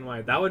black and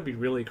white? That would be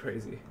really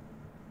crazy.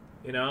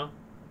 You know?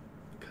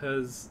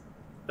 Because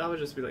that would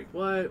just be like,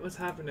 what? What's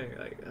happening?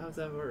 Like, how's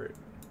that work?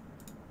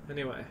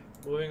 Anyway,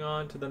 moving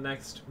on to the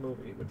next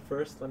movie. But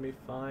first, let me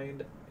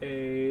find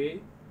a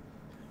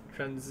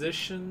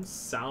transition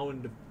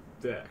sound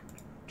effect.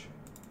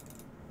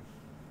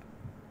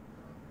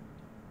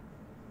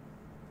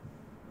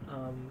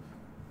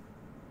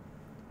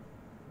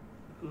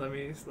 Let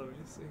me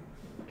see.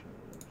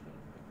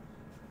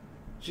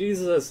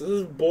 Jesus, this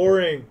is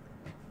boring.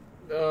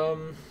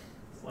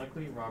 It's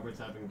likely Robert's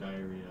having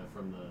diarrhea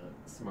from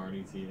the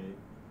Smarties he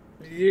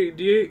ate.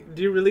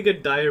 Do you really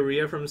get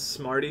diarrhea from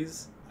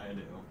Smarties? I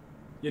do.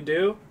 You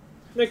do?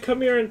 Nick,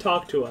 come here and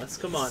talk to us.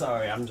 Come on.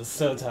 Sorry, I'm just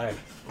so tired.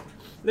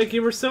 Nick,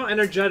 you were so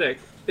energetic.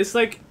 It's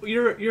like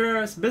you're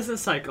a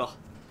business cycle.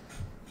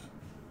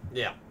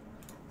 Yeah.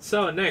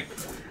 So, Nick,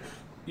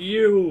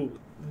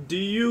 do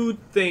you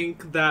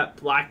think that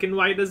black and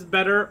white is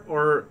better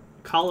or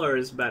color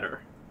is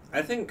better?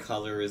 I think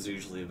color is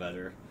usually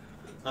better.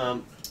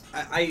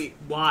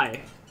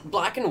 Why?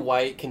 Black and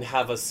white can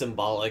have a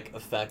symbolic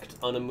effect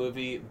on a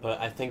movie, but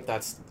I think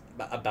that's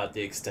about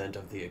the extent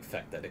of the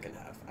effect that it can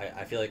have.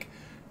 I feel like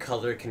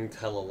color can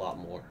tell a lot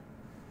more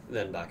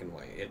than black and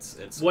white.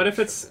 It's what if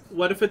it's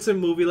a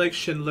movie like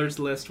Schindler's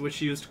List,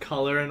 which used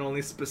color in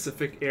only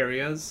specific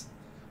areas,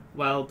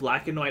 while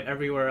black and white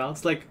everywhere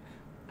else? Like,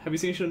 have you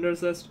seen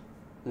Schindler's List?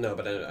 No,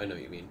 but I know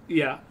what you mean.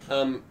 Yeah.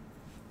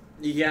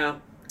 Yeah.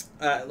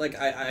 Like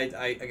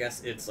I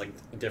guess it's like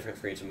different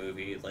for each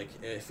movie. Like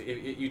if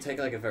you take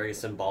like a very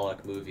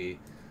symbolic movie,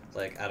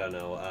 like I don't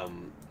know,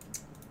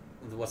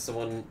 what's the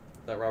one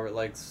that Robert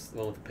likes? The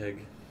one with the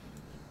pig.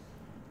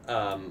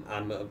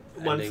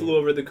 One Flew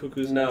Over the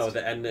Cuckoo's Nest. No,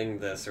 the ending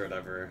this or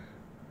whatever.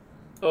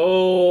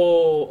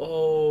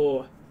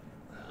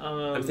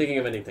 I'm thinking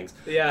of ending things.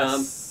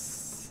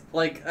 Yes.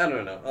 Like I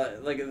don't know,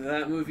 like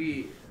that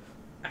movie.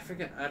 I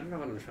forget. I don't know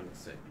what I'm trying to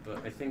say,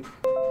 but I think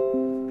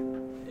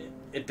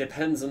it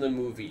depends on the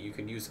movie. You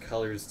can use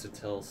colors to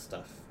tell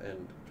stuff,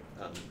 and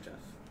Jeff.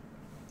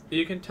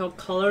 You can tell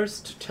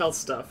colors to tell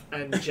stuff,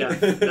 and Jeff.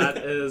 That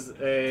is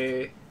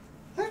a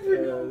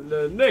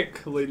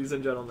Nick, ladies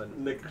and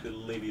gentlemen. Nick,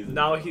 ladies.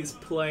 Now he's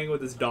playing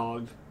with his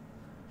dog.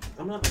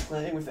 I'm not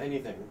playing with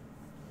anything.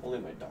 Only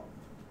my dog.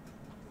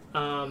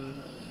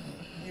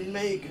 You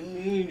make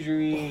me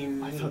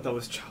dream. I thought that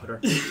was chowder.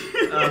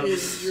 Can we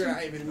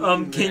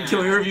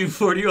review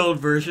 40-year-old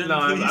version? No,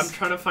 please? I'm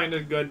trying to find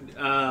a good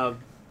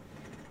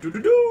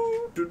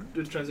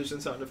transition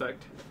sound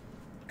effect.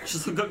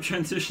 Just look up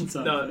transition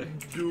sound. No,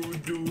 effect. do.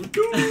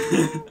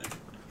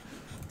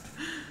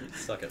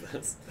 Suck at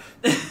this.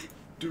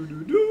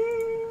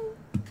 Do.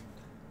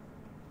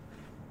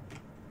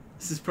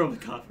 This is probably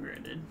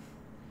copyrighted.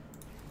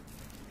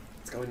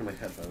 It's going to my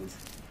headphones.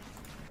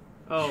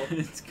 Oh.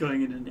 It's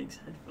going into Nick's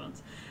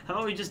headphones. How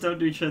about we just don't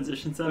do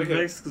transition sound Okay.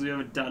 effects because we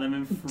haven't done them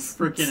in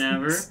frickin'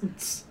 ever?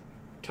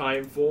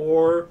 Time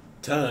for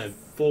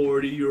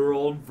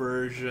 40-year-old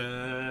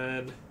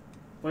version.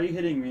 Why are you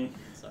hitting me?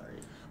 Sorry.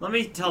 Let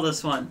me tell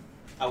this one.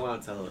 I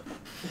won't tell it.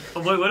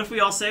 Oh, wait, what if we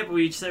all say it, but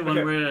we each say one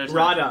Okay. word at a time?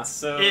 Radha.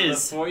 So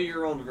Is the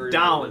 4-year-old version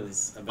down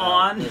is about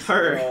on this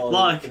her girl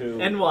luck. who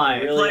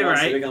NY. really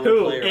wants to Playwright. become a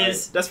Who playwright.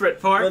 is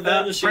Desperate. for But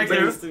then she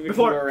breakthrough wants to become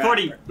before a rapper.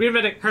 40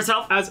 Reinventing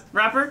herself as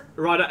rapper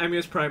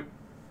RadhaMUSPrime.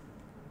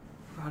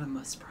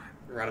 RadhaMUSPrime.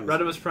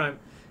 RadhaMUSPrime.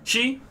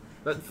 She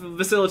That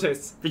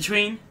facilitates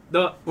between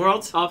the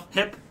worlds of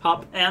hip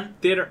hop and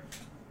theater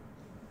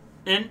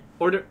in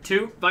order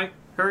to find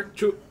her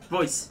true.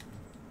 voice.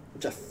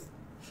 Jeff.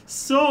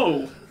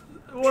 So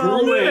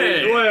Well,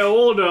 wait,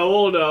 hold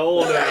on.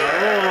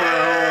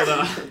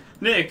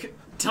 Nick,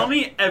 tell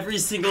me every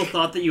single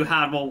thought that you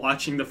had while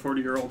watching the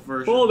 40-year-old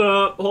version. Hold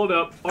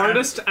up.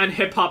 Artist and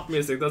hip hop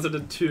music. Those are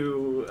the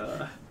two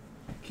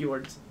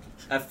keywords.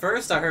 At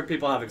first, I heard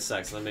people having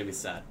sex, and that made me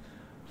sad.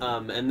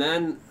 And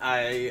then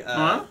I...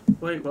 Huh?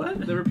 Wait,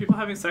 what? There were people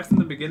having sex in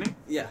the beginning?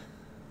 Yeah.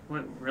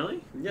 Wait,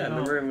 really? Yeah,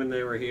 No. remember when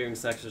they were hearing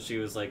sex and she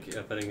was, like,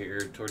 putting her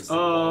ear towards the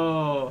wall?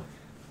 Oh.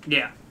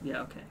 Yeah,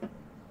 okay.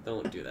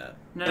 Don't do that.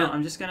 No,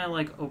 I'm just gonna,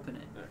 like, open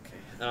it. Okay.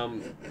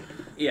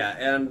 Yeah,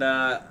 and,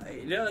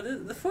 you know,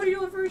 the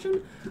 40-year-old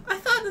version, I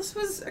thought this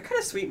was a kind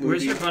of sweet movie.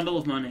 Where's your bundle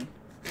of money?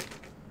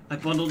 I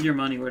bundled your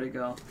money. Where'd it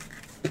go?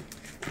 Oh,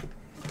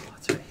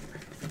 it's right here.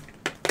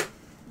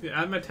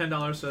 Yeah, add my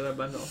 $10 to that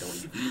bundle.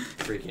 Don't you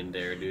freaking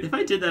dare, dude. If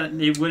I did that,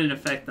 it wouldn't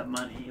affect the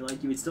money.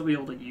 Like, you would still be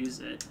able to use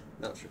it.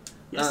 Not true.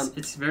 Yes,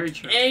 it's very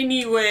true.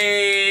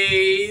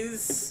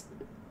 Anyways,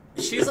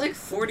 she's like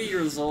 40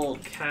 years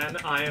old. Can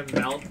I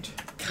amount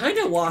Kind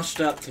of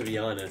washed up, to be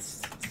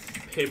honest.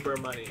 paper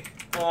money?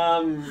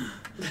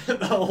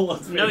 The whole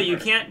No, you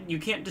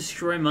can't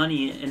destroy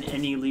money in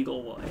any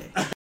legal way.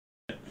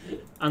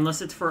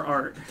 Unless it's for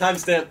art.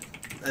 Timestamp.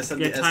 I said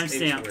Yeah, the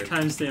timestamp. SH word.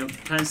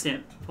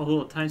 Timestamp.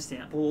 Oh,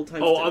 timestamp. Full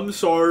timestamp. Oh, I'm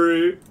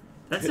sorry.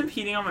 That's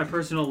impeding on my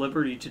personal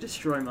liberty to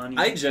destroy money.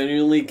 I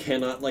genuinely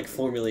cannot, like,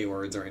 formulate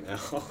words right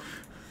now.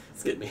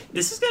 It's getting me.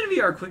 This is going to be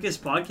our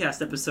quickest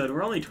podcast episode.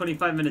 We're only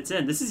 25 minutes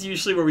in. This is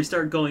usually where we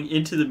start going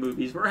into the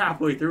movies. We're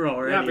halfway through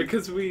already. Yeah,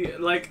 because we,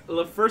 like,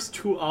 the first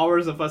 2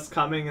 hours of us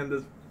coming and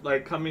this,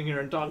 like, coming here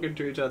and talking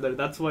to each other,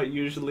 that's what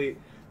usually...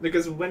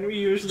 Because when we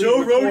usually Joe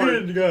record,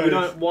 Rogan, guys. we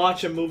don't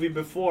watch a movie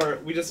before,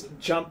 we just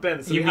jump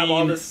in, so You we have all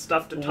mean this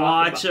stuff to talk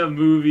watch about. a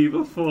movie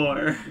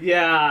before.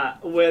 Yeah,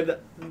 with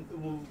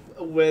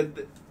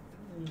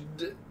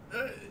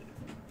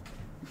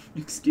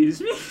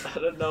Excuse me? I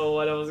don't know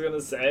what I was gonna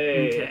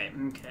say.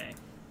 Okay.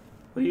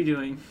 What are you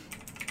doing?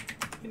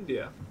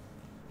 India.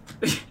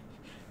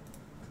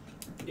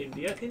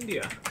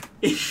 India.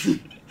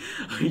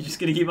 Are you just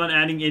going to keep on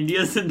adding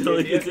Indias until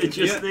it gets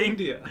interesting?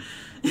 India.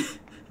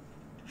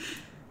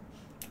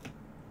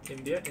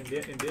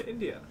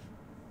 India.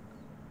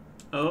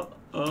 Oh.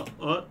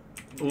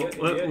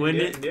 India,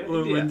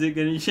 When's it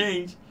going to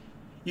change?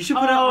 You should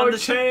put it Oh, on it the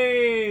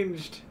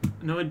changed.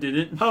 No, it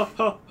didn't.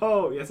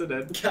 Ho. Yes, it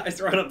did.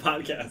 Guys, we're on a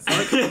podcast.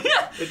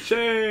 It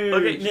changed.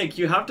 Okay, Nick,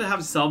 you have to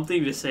have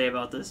something to say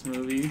about this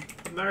movie.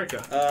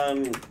 America.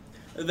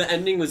 The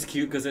ending was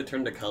cute because it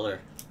turned to color.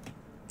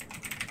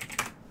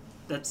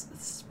 That's a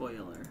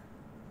spoiler.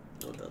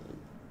 No, it doesn't.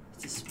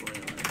 It's a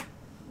spoiler.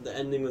 The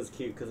ending was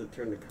cute because it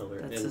turned to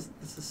color. That's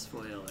and a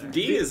spoiler.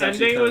 D is The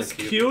actually ending kinda was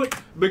cute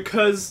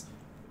because...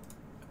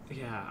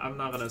 Yeah, I'm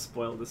not gonna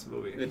spoil this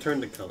movie. It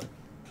turned to color.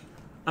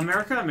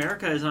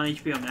 America is on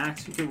HBO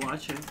Max. You can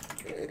watch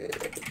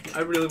it. I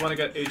really want to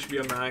get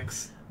HBO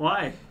Max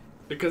Why?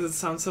 because it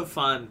sounds so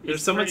fun. There's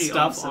It's so much pretty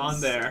stuff awesome.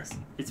 on there.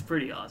 It's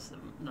pretty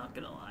awesome. Not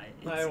gonna lie.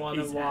 I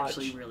wanna it's watch.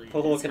 Actually really.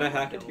 Oh, it's can I kinda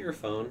hack into dope. your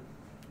phone?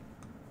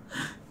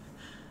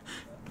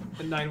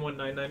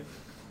 9199.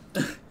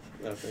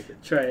 No, thank you.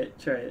 Try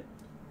it.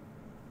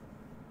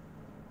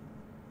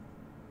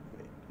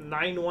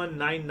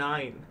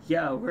 9199.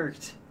 Yeah, it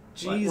worked.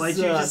 Jesus. Why'd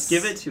you just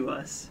give it to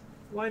us?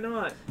 Why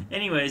not?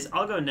 Anyways,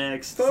 I'll go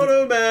next.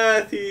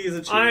 Photomath, he's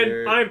a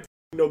cheater. I'm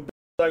no.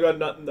 I got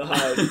nothing to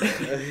hide.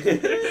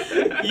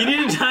 You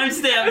need to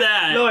timestamp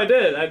that. No, I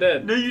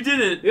did. No, you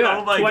didn't. Yeah,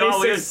 Oh my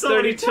god, we have so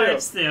many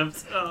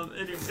 26:32. timestamps.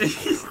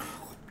 Anyways.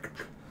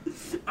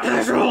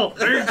 Asshole!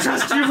 I didn't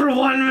trust you for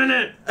 1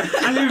 minute!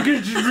 And you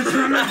get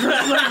return my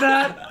trust like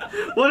that?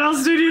 What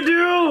else did you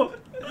do?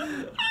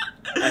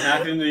 I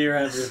hacked into your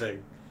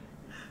everything.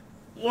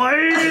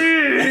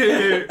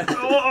 Wait!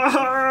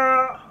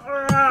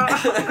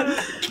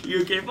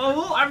 You okay,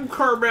 Bubble? I'm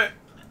Kermit.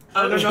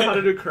 I don't know how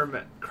to do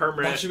Kermit.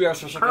 That should be our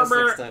special guest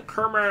next time.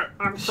 Kermit,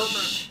 I'm Kermit.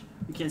 Shh.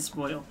 You can't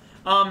spoil.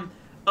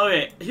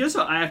 Okay, here's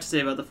what I have to say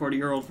about the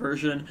 40-year-old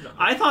version. No.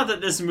 I thought that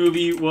this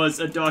movie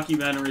was a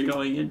documentary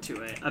going into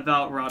it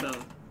about Radha.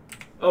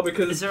 Oh,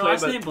 because Is her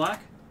last name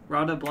Black?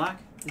 Radha Black?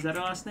 Is that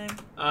her last name?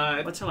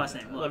 What's her last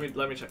name? Let me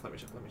check.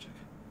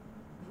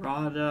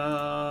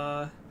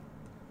 Radha...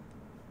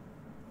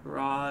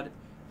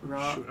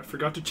 Shoot, I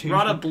forgot to change.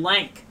 Radha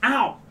Blank.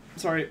 Ow!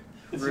 Sorry.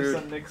 It's Rude.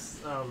 just that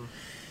Nick's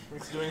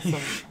doing some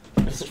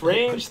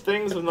strange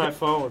things with my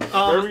phone.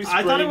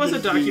 I thought it was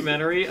a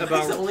documentary It's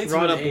about only 2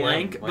 Radha a.m.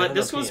 Blank, Why but not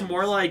this the was PMs?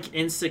 more like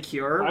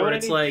Insecure, Why where would I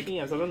it's need like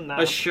PMs? Other than that?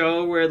 a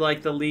show where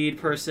like the lead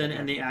person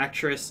and the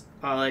actress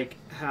like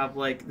have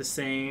like the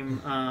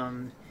same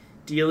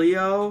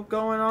dealio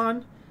going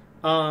on.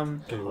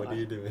 Okay, what are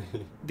you doing?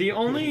 The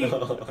only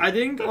I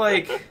think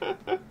like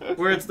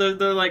where it's they're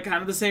like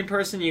kind of the same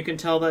person, you can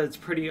tell that it's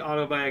pretty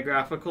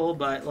autobiographical,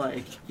 but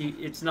like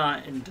it's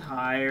not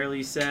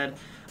entirely said.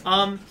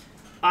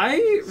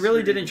 I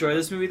really did enjoy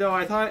this movie though.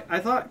 I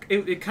thought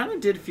it kind of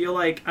did feel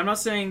like, I'm not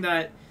saying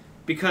that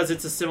because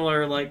it's a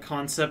similar like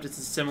concept, it's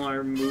a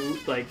similar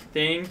like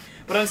thing,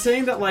 but I'm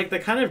saying that like the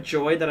kind of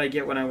joy that I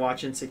get when I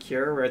watch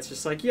Insecure, where it's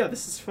just like, yeah,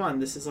 this is fun,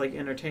 this is like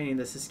entertaining,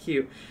 this is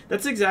cute.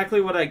 That's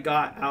exactly what I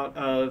got out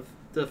of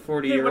the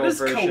 40-year-old what does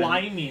version.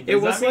 kawaii mean? It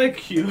was like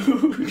cute.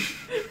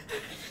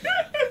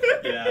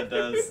 Yeah, it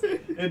does.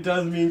 It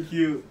does mean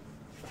cute.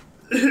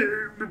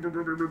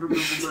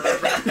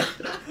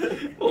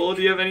 Well,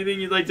 do you have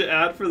anything you'd like to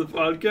add for the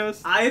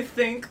podcast? I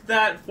think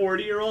that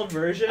 40-year-old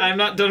version. I'm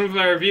not done with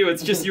my review.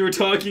 It's just you were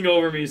talking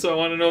over me, so I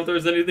want to know if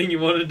there's anything you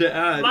wanted to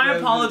add. My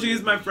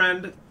apologies, my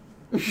friend.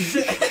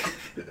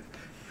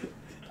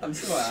 I'm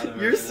so out of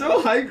it. You're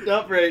so hyped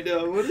up right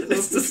now. What is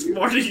It's up the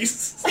with you?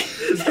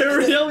 Smarties. They're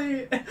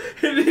really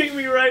hitting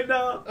me right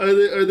now.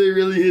 Are they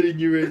really hitting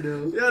you right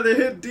now? Yeah, they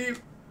hit deep.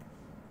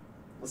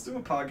 Let's do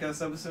a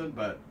podcast episode,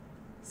 but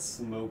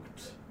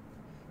smoked.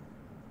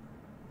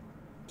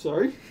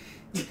 Sorry?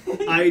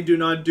 I do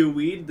not do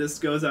weed. This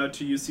goes out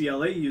to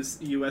UCLA,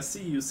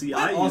 USC, UCI,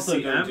 I also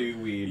UCM, don't do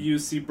weed.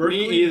 UC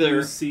Berkeley, Me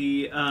either.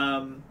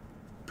 UC,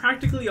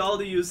 practically all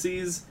the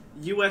UCs,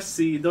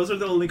 USC. Those are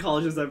the only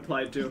colleges I've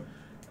applied to.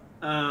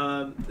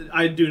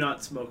 I do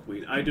not smoke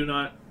weed. I do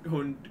not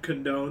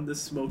condone the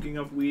smoking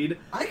of weed.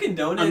 I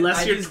condone it.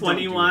 Unless I you're just don't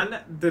do 21,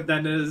 it.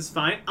 then it is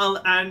fine.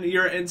 And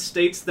you're in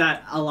states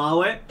that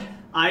allow it.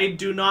 I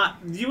do not.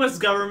 U.S.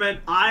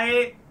 government,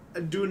 I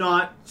do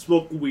not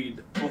smoke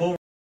weed. Oh.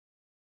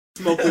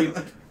 Smoke weed.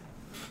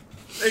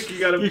 You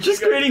gotta, You're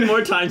just creating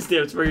more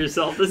timestamps for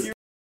yourself. This You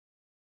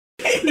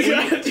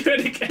gotta do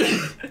it again.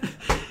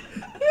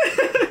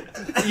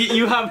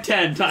 you have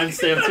 10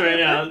 timestamps right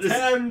now.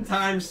 10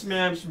 time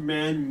smamps,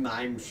 man,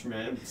 9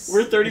 smamps.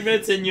 We're 30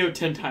 minutes in, you have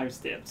 10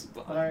 timestamps.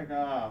 Fuck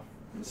off.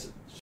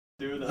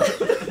 Do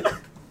that.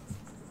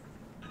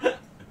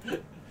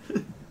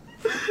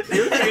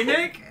 You okay,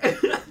 Nick?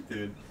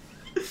 Dude.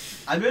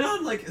 I've been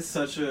on like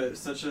such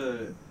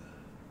a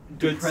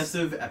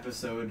depressive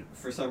episode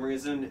for some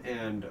reason,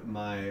 and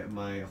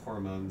my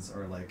hormones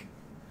are like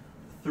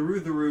through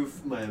the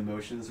roof, my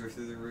emotions are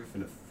through the roof,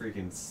 and it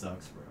freaking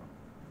sucks, bro.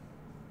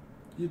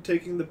 You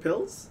taking the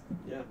pills?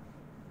 Yeah.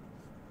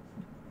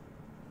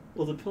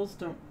 Well, the pills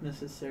don't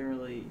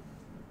necessarily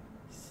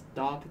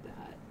stop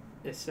that,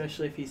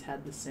 especially if he's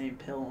had the same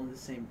pill and the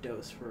same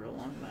dose for a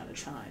long amount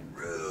of time.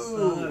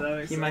 Oh, that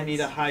makes He might need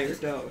a higher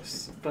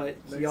dose, but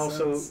he Makes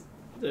also sense.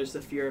 there's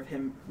the fear of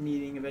him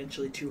needing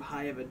eventually too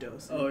high of a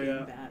dose and Oh, being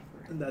yeah. bad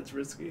for him. And that's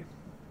risky.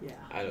 Yeah.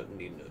 I don't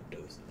need no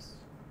doses.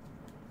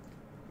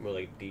 More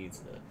like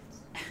deeds nuts.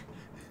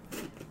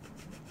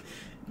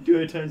 Do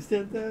I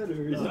timestamp that,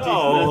 or is it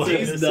No.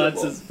 These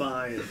nuts is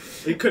fine.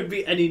 It could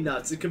be any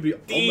nuts. It could be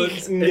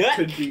almonds. It nut.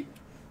 could be.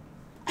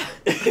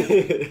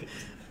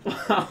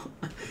 Wow,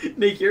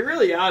 Nick, you're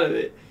really out of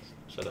it.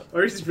 Shut up.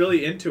 Or he's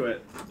really into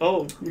it.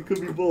 Oh, you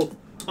could be both.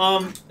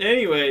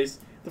 Anyways,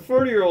 the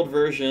 40-year-old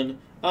version.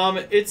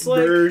 It's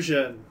like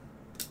version.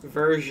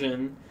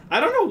 I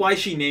don't know why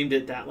she named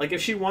it that. Like,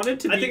 if she wanted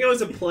to be... I think it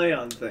was a play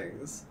on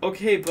things.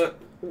 Okay, but...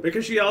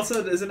 Because she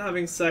also isn't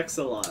having sex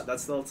a lot.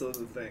 That's also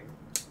the thing.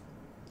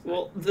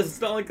 Well,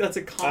 it's not like that's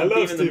a common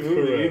theme in the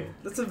movie.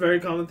 That's a very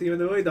common theme in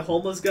the movie. The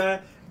homeless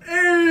guy.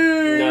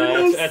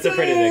 No, that's a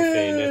pretty big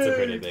theme. That's a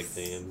pretty big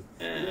theme.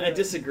 I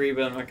disagree,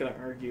 but I'm not going to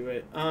argue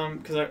it.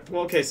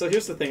 Okay, so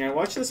here's the thing. I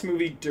watched this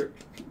movie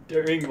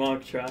during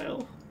mock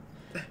trial.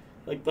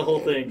 Like, the whole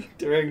thing.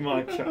 During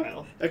mock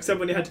trial. Except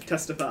when you had to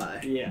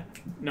testify. Yeah.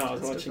 No, I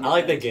was watching I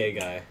like the it. gay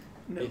guy.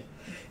 No.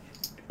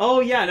 Oh,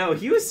 yeah, no,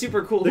 he was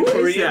super cool. The Who is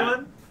Korean that?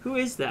 one? Who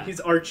is that? He's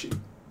Archie.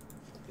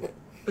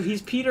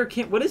 He's Peter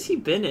Kim. What has he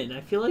been in?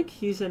 I feel like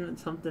he's in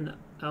something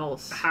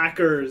else.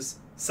 Hackers,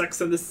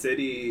 Sex and the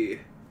City.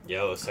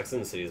 Yo, Sex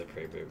and the City is a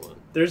pretty big one.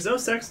 There's no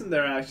sex in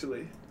there,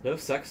 actually. No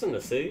Sex in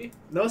the City?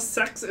 No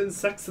sex in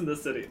Sex in the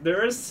City.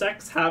 There is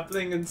sex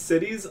happening in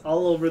cities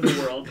all over the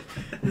world.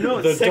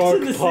 No, The Sex Dark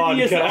in the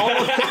City is all.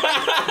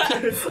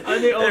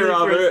 I'm the only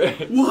Robert.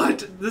 person-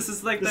 What? This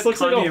is like This the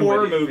looks like a Kanye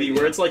horror wedding movie video.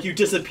 where it's like you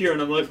disappear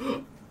and I'm like,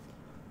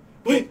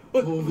 Wait,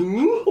 what?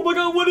 Oh my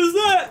god, what is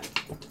that?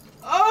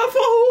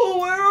 Oh,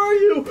 where are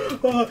you?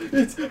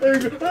 It's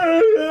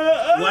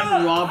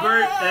when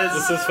Robert is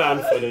This is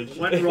found footage.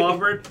 when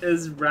Robert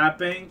is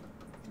rapping,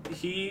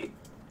 he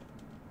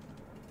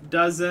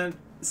doesn't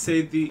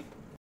say the.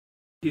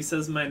 He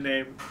says my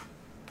name.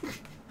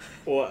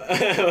 What? I'm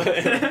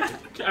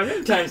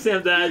gonna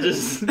timestamp that.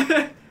 Just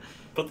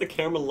Put the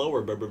camera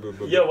lower.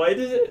 yeah. Why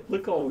did it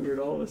look all weird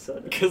all of a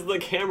sudden? Because the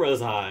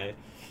camera's high.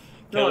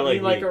 No, Kinda I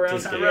mean, like, me, around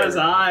just camera here. Whereas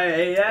I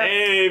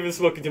Hey, you've been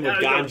smoking too much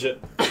Gotta ganja.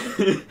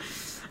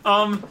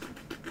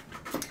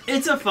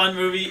 It's a fun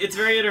movie. It's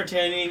very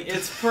entertaining.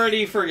 It's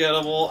pretty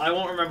forgettable. I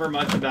won't remember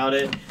much about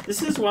it.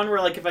 This is one where,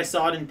 like, if I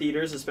saw it in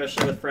theaters,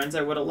 especially with friends,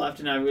 I would have left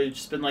and I would have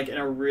just been, like, in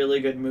a really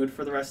good mood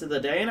for the rest of the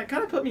day. And it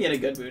kind of put me in a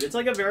good mood. It's,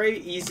 like, a very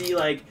easy,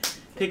 like,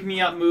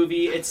 pick-me-up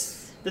movie.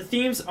 The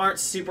themes aren't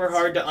super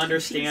hard to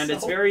understand.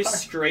 It's very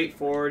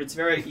straightforward. It's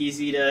very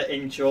easy to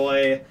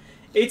enjoy.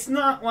 It's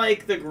not,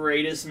 like, the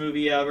greatest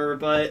movie ever,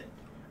 but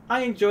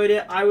I enjoyed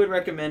it. I would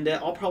recommend it.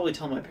 I'll probably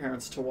tell my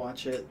parents to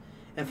watch it.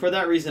 And for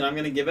that reason, I'm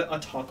going to give it a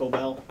Taco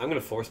Bell. I'm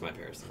gonna force my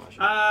parents to watch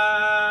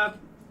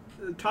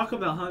it. Taco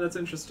Bell, huh? That's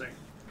interesting.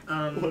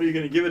 What are you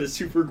going to give it? A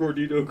Super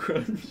Gordito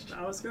Crunch?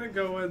 I was gonna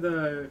go with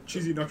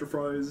cheesy nacho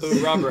fries. So,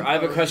 Robert, I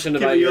have a question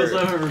Okay, about but you your.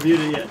 also haven't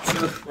reviewed it yet.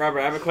 So. Robert,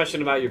 I have a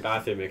question about your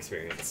bathroom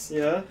experience.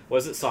 Yeah?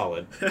 Was it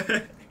solid?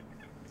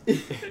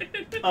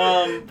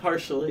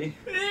 Partially.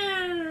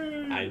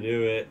 I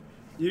knew it.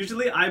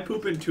 Usually I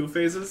poop in two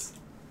phases.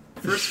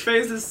 First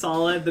phase is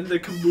solid, then the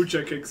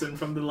kombucha kicks in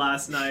from the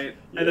last night,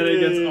 and then it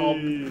gets all.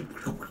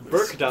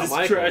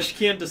 This trash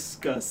can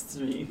disgusts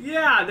me.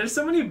 Yeah, there's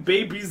so many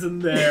babies in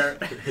there.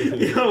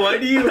 Yo, why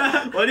do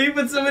you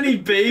put so many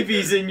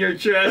babies in your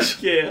trash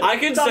can? I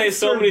could say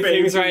so many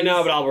things right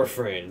now, but I'll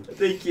refrain.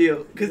 Thank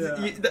you. Because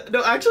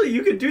no, actually,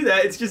 you could do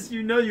that. It's just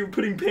you're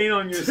putting pain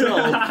on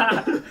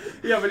yourself.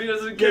 Yeah, but he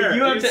doesn't care.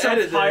 you have He's to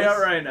edit so high this. out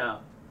right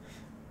now.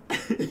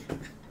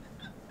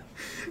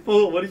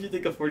 Well, what did you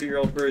think of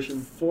 40-year-old version?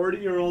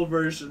 40-year-old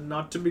version,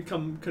 not to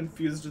become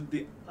confused with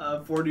the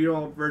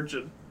 40-year-old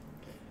virgin.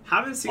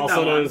 Haven't seen Also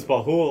that known one. as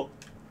Bahul.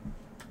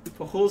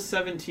 Bahul's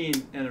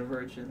 17 and a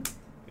virgin.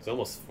 He's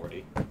almost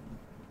 40.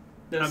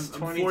 That's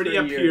I'm 40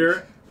 up years.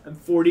 here. I'm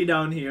 40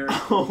 down here.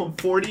 Oh. I'm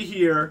 40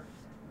 here.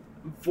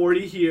 I'm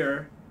 40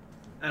 here.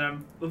 And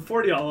I'm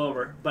 40 all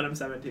over, but I'm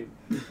 17.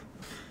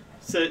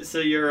 So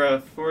you're a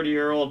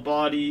 40-year-old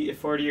body, a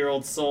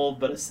 40-year-old soul,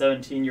 but a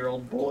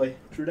 17-year-old boy.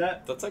 True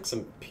that? That's like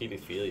some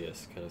pedophilia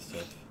kind of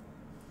stuff.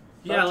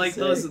 Yeah, Tough like to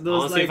those say. I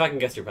want to see like if I can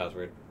guess your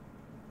password.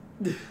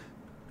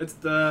 it's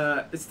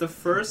the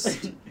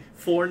first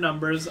four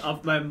numbers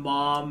of my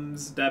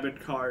mom's debit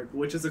card,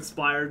 which is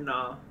expired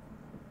now.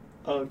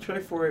 Oh, try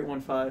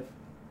 4815.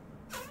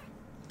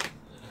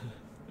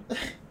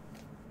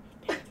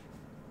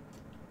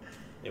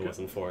 It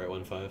wasn't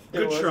 4815.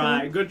 Good wasn't?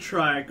 try, good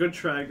try, good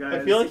try,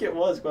 guys. I feel like it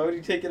was. Why would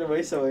you take it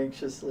away so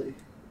anxiously?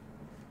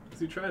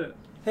 'Cause you tried it.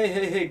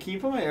 Hey, can you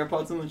put my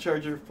AirPods on the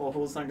charger?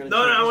 Pahul's not gonna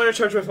No, charge. I'm gonna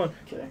charge my phone.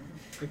 Okay.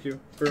 Thank you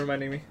for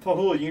reminding me.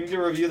 Pahul, you need to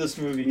review this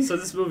movie. So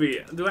this movie,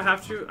 do I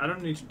have to? I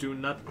don't need to do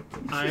nothing.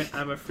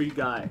 I'm a free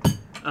guy.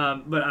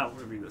 But I'll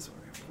review this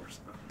movie, of course.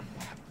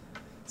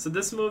 So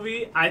this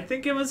movie, I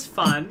think it was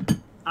fun.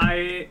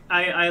 I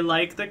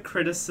like the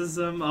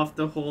criticism of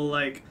the whole,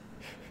 like,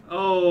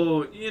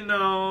 oh, you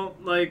know,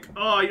 like,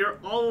 oh, you're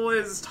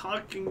always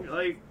talking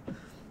about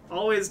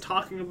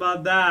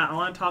that. I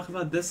want to talk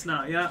about this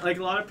now. Yeah, like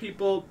a lot of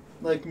people.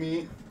 Like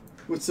me,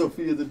 with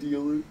Sophia the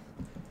dealer.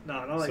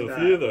 No, not like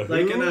Sophia that. the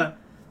like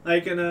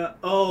who? in a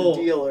oh,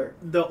 The dealer.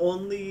 the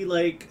only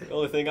like. The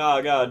only thing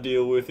I gotta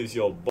deal with is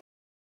your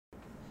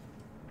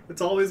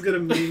It's always gonna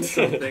mean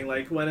something.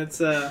 Like when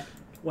it's a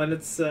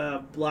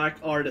black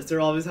artist, there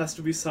always has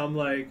to be some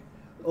like,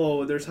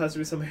 oh, there has to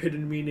be some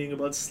hidden meaning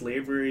about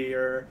slavery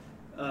or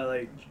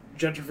like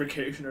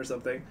gentrification or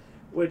something.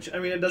 Which I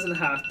mean, it doesn't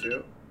have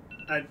to.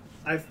 I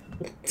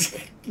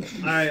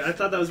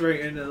thought that was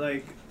very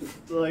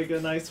like a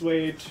nice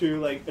way to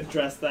like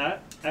address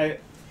that. I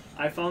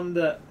found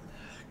that.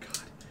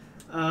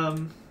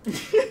 God.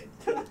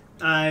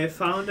 I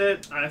found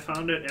it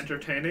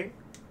entertaining.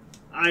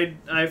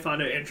 I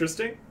found it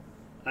interesting.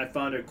 I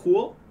found it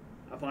cool.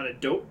 I found it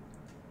dope.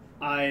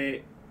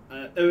 It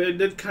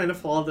did kind of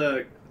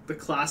follow the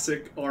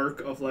classic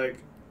arc of like,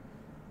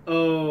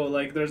 oh,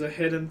 like there's a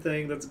hidden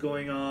thing that's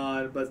going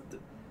on, but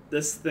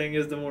this thing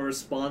is the more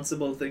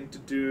responsible thing to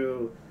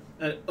do,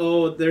 and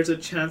oh, there's a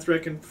chance where I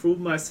can prove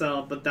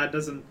myself, but that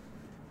doesn't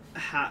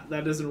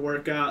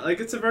work out. Like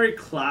it's a very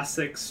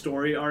classic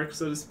story arc,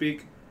 so to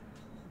speak.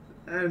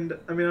 And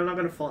I mean, I'm not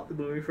gonna fault the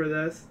movie for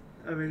this.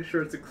 I mean,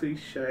 sure, it's a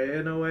cliche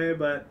in a way,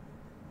 but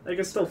like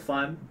it's still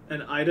fun,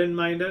 and I didn't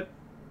mind it.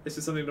 It's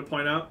just something to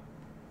point out.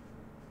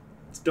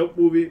 It's a dope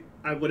movie.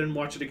 I wouldn't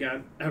watch it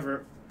again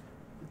ever.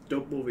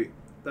 Dope movie.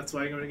 That's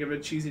why I'm gonna give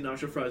it cheesy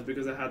nacho fries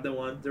because I had them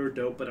one. They were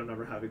dope, but I'm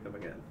never having them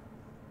again.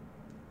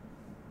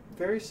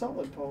 Very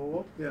solid,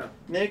 Paul. Yeah.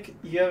 Nick,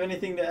 you have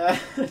anything to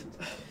add?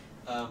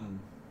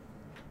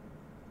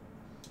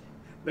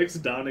 Nick's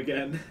down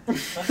again. It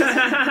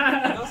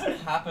doesn't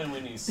happen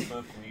when you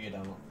smoke weed,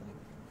 I don't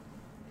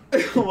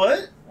think.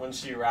 What? When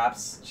she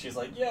raps, she's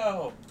like,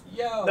 yo,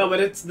 yo. No, but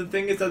it's the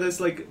thing is that it's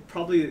like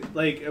probably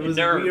like it was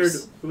Nerves. weird.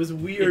 It was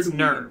weird. It's weed.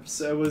 nerves.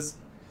 So it was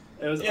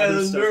Yeah, other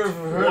the stuff. nerve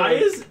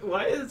hurt.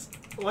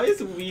 Why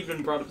is weed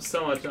been brought up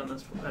so much on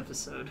this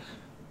episode?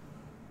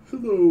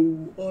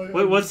 Hello, I'm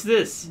Wait, what's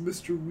this?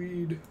 Mr.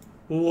 Weed.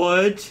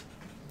 What?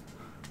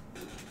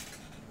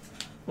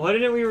 Why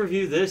didn't we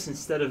review this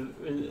instead of?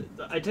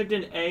 I typed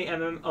in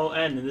AMMON,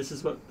 and this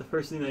is what the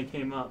first thing that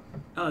came up.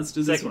 Oh, let's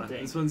do this Second one.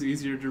 thing. This one's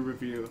easier to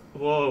review.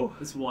 Whoa.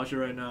 Let's watch it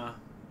right now.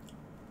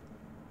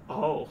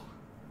 Oh.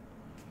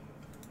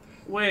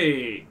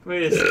 Wait,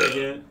 Wait a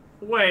second.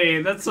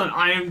 wait, that's on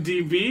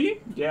IMDb?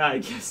 Yeah, I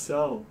guess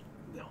so.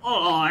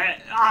 Oh,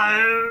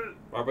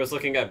 Barbara's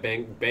looking at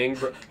Bang.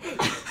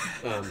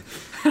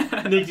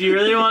 Nick, do you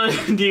really want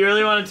to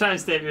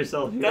timestamp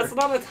yourself here? That's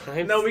not a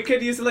time. no, we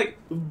could use like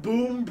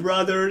Boom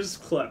Brothers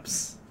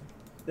clips.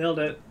 Nailed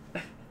it.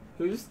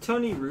 Who's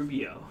Tony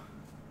Rubio?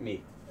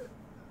 Me.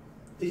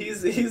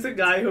 He's the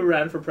guy who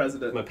ran for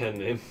president. My pen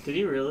name. Did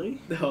he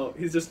really? No,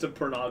 he's just a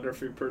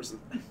pornography person.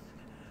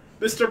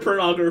 Mr.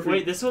 Pornography.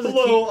 Wait, this was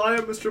Hello, I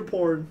am Mr.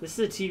 Porn. This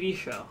is a TV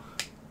show.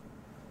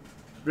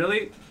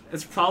 Really?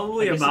 It's I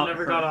probably guess about it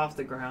never her. got off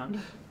the ground.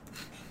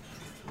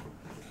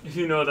 If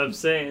you know what I'm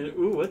saying.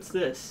 Ooh, what's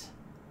this?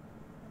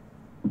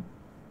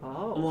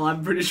 Oh. Well,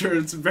 I'm pretty sure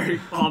it's very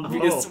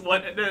obvious Oh.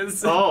 what it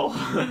is. Oh.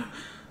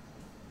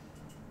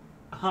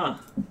 Huh.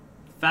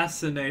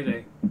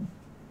 Fascinating.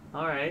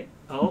 Alright.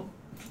 Oh.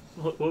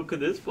 What could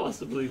this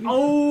possibly be?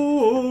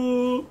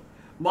 Oh,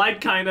 my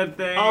kind of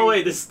thing. Oh,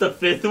 wait, this is the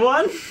fifth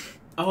one?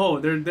 Oh,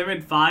 they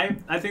made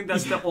 5? I think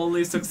that's the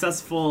only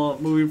successful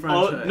movie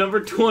franchise. Oh,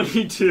 number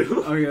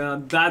 22. Oh yeah,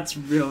 that's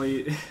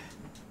really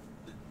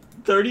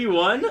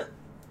 31?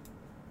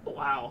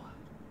 Wow.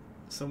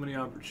 so many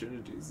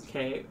opportunities.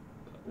 Okay.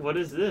 What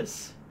is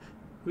this?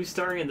 Who's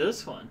starring in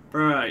this one?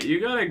 Bruh, you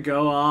gotta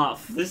go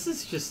off. This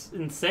is just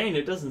insane.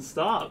 It doesn't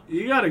stop.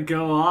 You gotta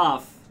go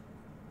off.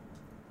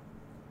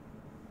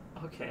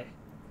 Okay.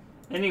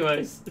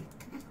 Anyways,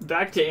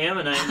 back to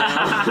Ammonite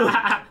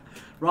now.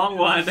 Wrong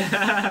one.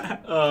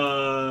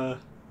 Yeah,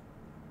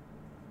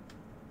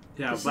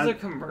 Yeah, this is but a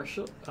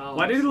commercial. Oh,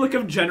 why did you look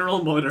up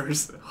General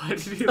Motors? Why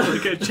did you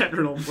look at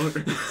General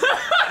Motors?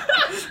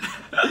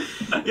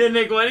 Yeah,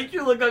 Nick, why did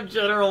you look up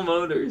General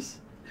Motors?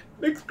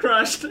 Nick's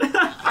crushed.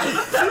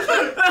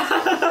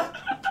 I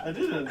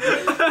didn't.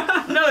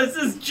 No, it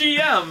says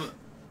GM.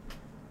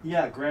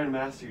 Yeah,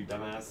 Grandmaster, you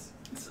dumbass.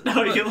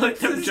 No, you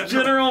looked up It says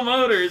General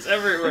Motors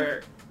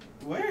everywhere.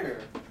 Where?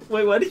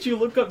 Wait, why did you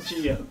look up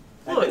GM?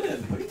 I Look.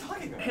 didn't. What are you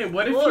talking about? Hey,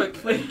 what if Look.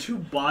 you played 2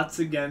 bots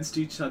against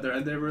each other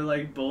and they were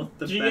like both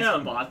the GM.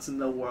 best bots in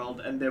the world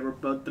and they were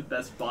both the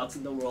best bots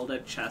in the world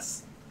at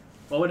chess?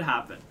 What would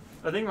happen?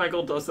 I think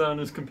Michael does that on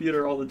his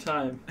computer all the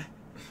time.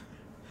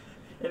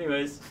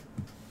 Anyways,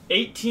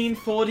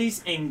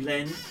 1840s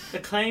England,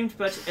 acclaimed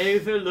but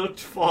overlooked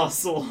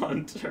fossil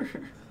hunter.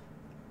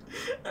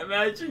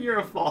 Imagine you're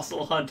a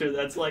fossil hunter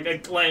that's like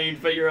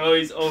acclaimed but you're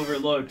always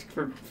overlooked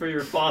for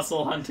your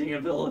fossil hunting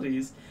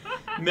abilities.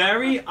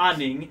 Mary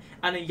Anning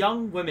and a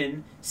young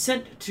woman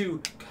sent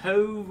to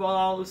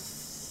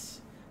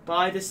convalesce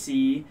by the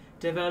sea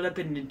develop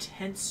an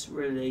intense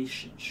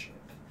relationship,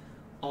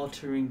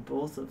 altering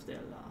both of their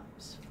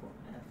lives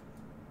forever.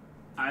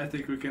 I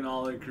think we can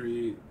all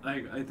agree.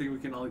 I think we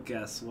can all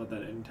guess what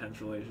that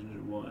intense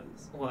relationship was.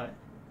 What?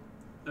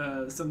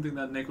 Something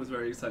that Nick was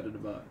very excited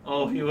about.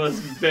 Oh, he was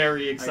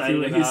very excited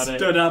Like, about he it.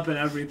 stood up and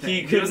everything.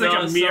 He could was not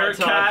like a stop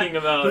meerkat. talking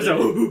about He was it.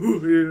 like,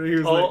 he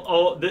was like,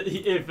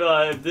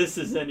 If this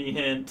is any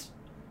hint,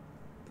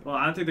 well,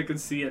 I don't think they could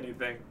see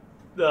anything.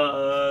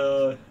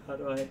 how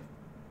do I?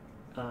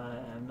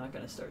 I'm not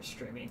gonna start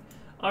streaming.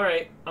 All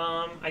right.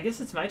 I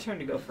guess it's my turn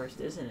to go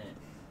first, isn't it?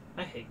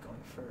 I hate going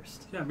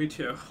first. Yeah, me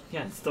too.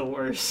 Yeah, it's the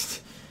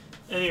worst.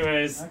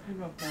 Anyways. I can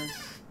go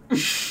first.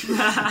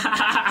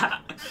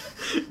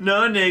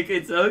 No, Nick,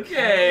 it's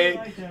okay.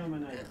 I like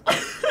Ammonite.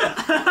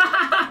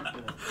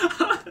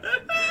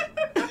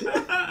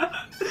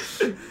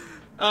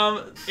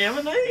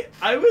 Ammonite,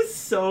 I was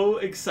so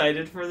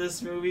excited for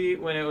this movie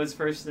when it was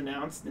first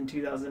announced in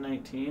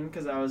 2019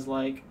 because I was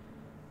like,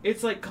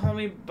 it's like Call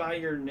Me By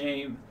Your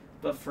Name,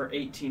 but for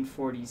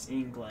 1840s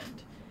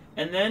England.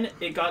 And then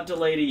it got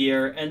delayed a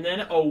year, and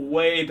then a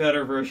way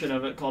better version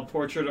of it called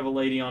Portrait of a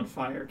Lady on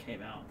Fire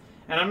came out.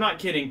 And I'm not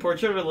kidding,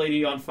 Portrait of a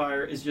Lady on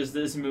Fire is just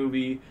this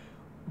movie,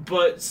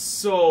 but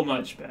so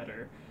much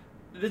better.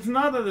 It's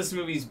not that this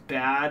movie's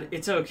bad,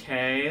 it's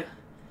okay.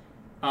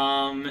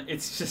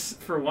 It's just,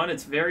 for one,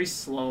 it's very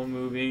slow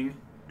moving.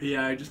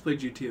 Yeah, I just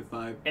played GTA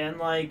 5. And,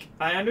 like,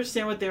 I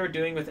understand what they were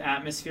doing with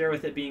atmosphere,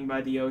 with it being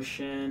by the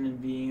ocean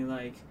and being,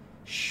 like,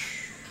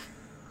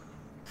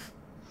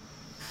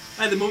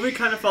 Hey, the movie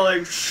kind of felt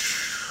like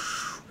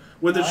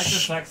with I the like the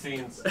sex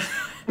scenes.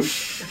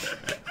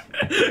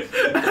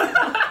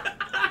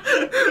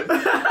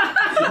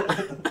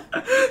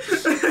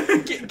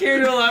 Care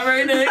to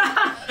elaborate, Nick?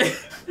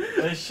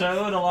 They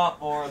showed a lot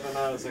more than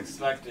I was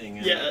expecting.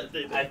 And Yeah,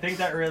 they did. I think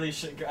that really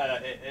should.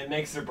 It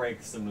makes or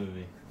breaks the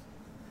movie.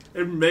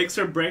 It makes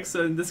or breaks,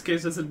 so in this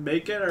case, does it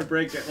make it or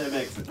break it? It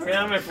makes it. I mean,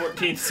 I'm my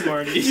 14th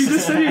Smarties. You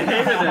just said you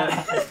hated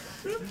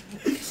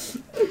it.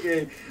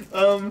 Okay.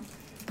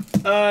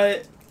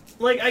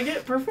 Like, I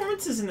get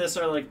performances in this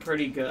are, like,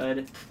 pretty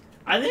good.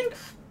 I think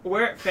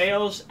where it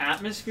fails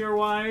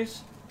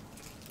atmosphere-wise,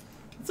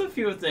 it's a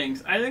few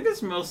things. I think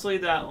it's mostly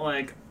that,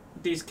 like,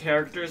 these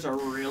characters are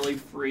really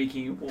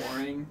freaking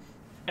boring,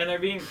 and they're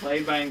being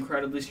played by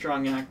incredibly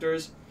strong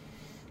actors.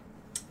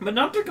 But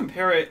not to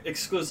compare it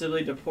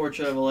exclusively to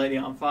Portrait of a Lady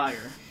on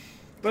Fire.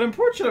 But in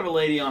Portrait of a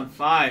Lady on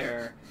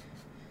Fire,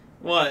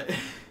 what?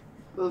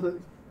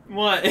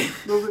 What?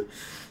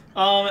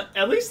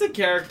 At least the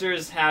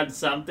characters had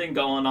something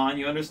going on.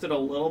 You understood a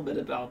little bit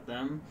about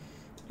them.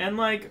 And,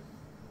 like,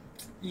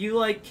 you,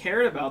 like,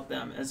 cared about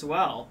them as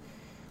well.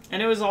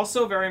 And it was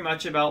also very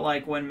much about,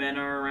 like, when men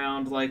are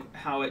around, like,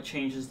 how it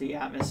changes the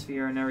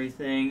atmosphere and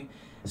everything.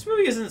 This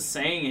movie isn't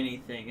saying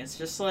anything. It's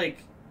just,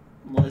 like,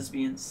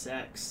 lesbian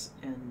sex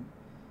and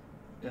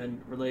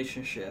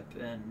relationship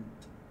and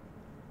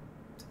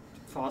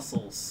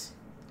fossils.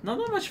 Not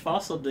that much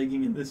fossil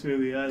digging in this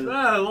movie either.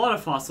 A lot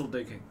of fossil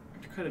digging.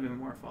 There could have been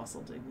more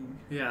fossil digging.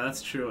 Yeah,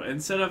 that's true.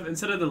 Instead of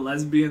the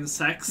lesbian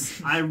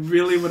sex, I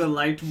really would have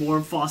liked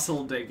more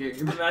fossil digging.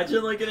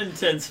 Imagine like an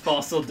intense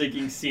fossil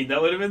digging scene.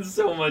 That would have been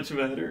so much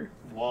better.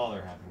 While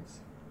they're having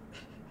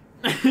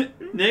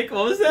Nick,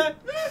 what was that?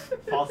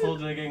 fossil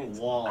digging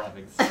while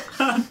having sex.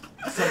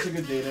 Such a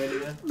good date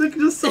idea. Nick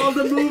just saw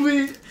the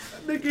movie.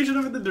 Nick, you should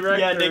have been the director.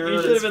 Yeah, Nick, you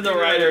should have been the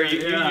writer.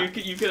 Yeah.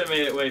 You could have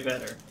made it way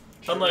better.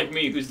 True. Unlike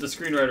me, who's the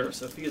screenwriter of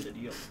Sophia the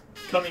Deal.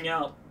 Coming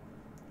out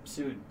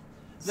soon.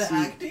 The See.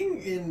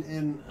 acting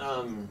in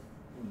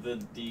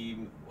the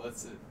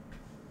what's it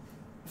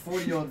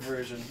 40-year-old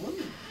version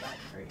wasn't that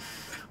great.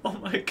 Oh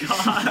my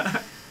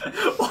god.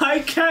 Why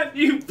can't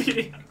you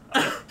be?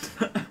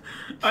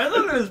 I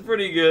thought it was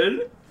pretty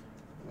good.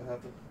 What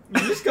happened? You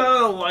just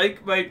got a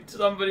like by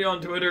somebody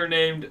on Twitter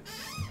named...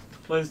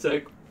 One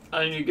sec.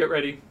 I need to get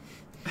ready.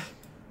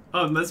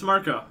 Oh, that's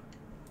Marco.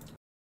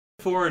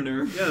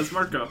 Foreigner. Yeah, that's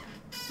Marco.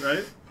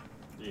 Right?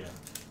 Yeah.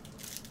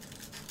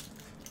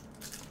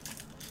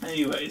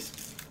 Anyways.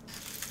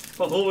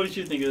 Well, what did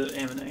you think of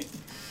Ammonite?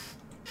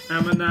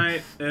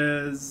 Ammonite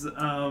is,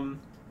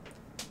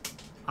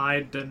 I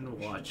didn't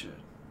watch it.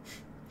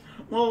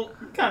 Well,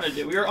 kind of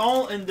did. We were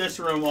all in this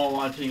room while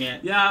watching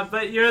it. Yeah,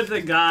 but you're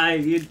the guy.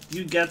 You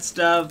get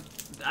stuff.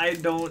 I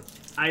don't.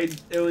 I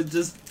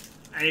didn't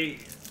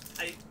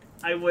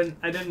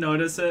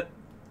notice it.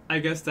 I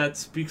guess that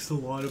speaks a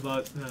lot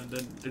about.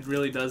 It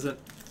really doesn't.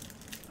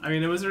 I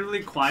mean, it was a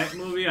really quiet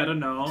movie. I don't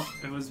know.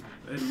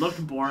 It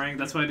looked boring.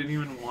 That's why I didn't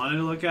even want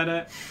to look at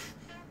it.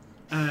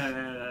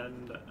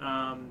 And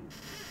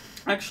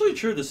Actually,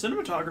 true. The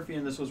cinematography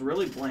in this was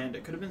really bland.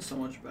 It could have been so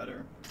much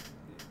better.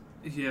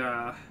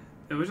 yeah,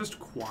 it was just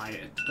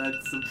quiet.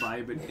 That's the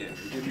vibe it gave.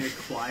 It gave me a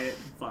quiet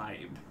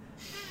vibe.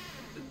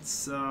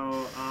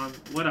 So,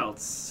 what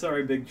else?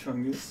 Sorry, Big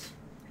Chungus.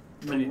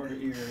 No more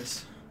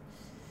ears.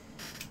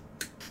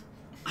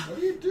 What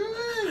are you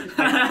doing?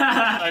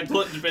 I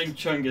clipped Big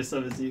Chungus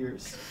of his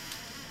ears.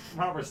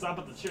 Robert, stop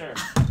at the chair.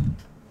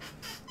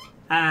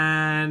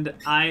 And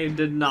I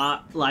did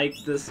not like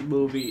this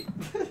movie.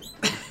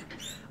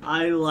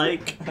 I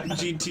like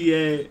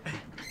GTA.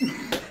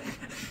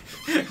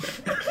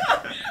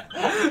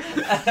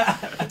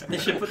 They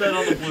should put that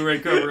on the Blu-ray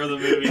cover of the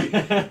movie.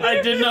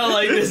 I did not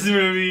like this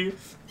movie.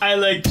 I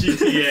like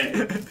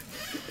GTA.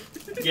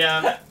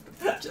 Yeah.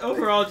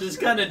 Overall, just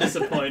kind of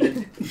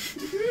disappointed.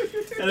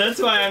 And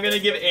that's why I'm going to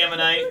give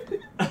Ammonite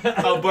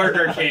a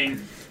Burger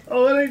King. I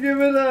want to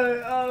give it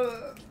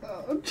a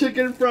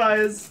chicken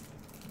fries.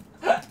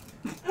 We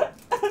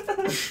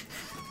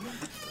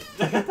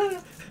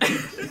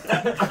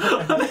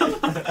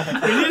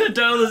need to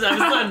title this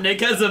episode Nick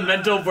has a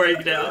mental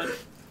breakdown.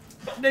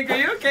 Nick, are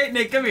you okay?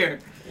 Nick, come here.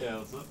 Yeah,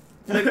 what's up?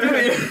 Nick, come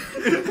here.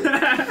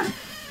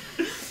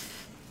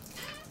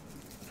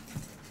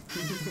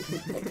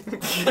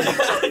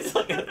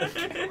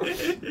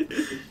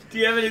 Do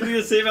you have anything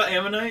to say about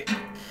Ammonite?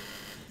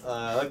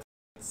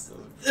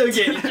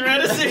 Okay, try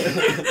to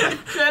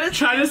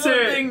say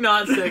something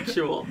not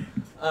sexual.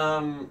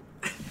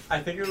 I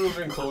think it would have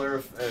been cooler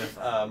if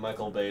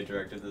Michael Bay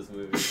directed this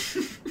movie.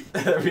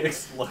 There'd be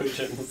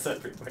explosions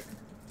everywhere.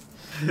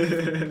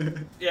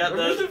 Yeah,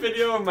 Remember the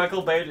video of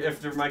Michael Bay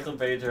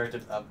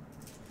directed Up?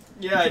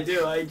 Yeah, I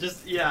do.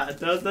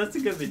 That's a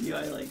good video.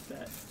 I like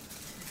that.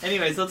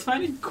 Anyways, let's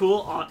find a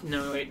cool.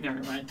 No, wait,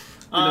 never mind.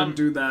 We don't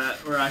do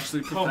that. We're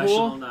actually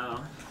professional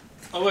now.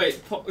 Oh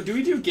wait, do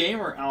we do game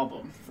or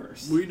album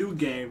first? We do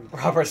game.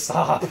 Robert,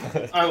 stop.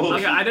 I will.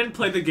 Okay, I didn't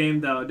play the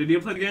game though. Did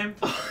you play the game?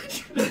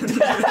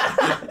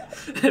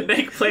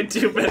 Nick played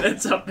 2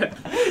 minutes of it.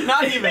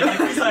 Not even, like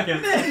 2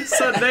 seconds.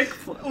 So Nick.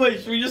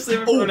 Wait, should we just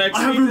save it for next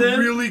I have week a then?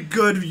 really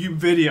good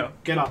video.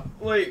 Get up.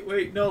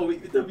 Wait, no,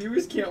 the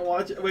viewers can't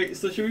watch it. Wait,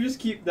 so should we just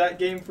keep that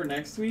game for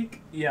next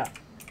week? Yeah.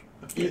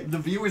 The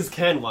viewers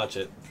can watch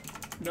it.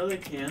 No, they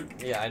can't.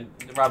 Yeah,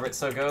 Robert,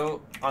 so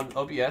go on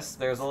OBS.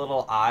 There's a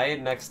little eye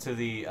next to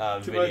the Too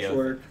video. much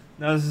work.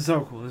 No, this is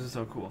so cool. This is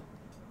so cool.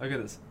 Look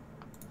at this.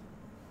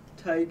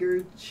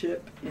 Tiger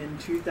Chip in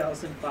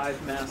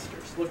 2005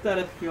 Masters. Look that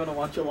up if you want to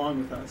watch along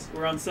with us.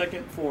 We're on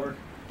second 4.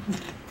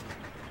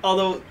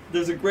 Although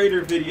there's a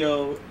greater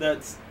video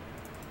that's.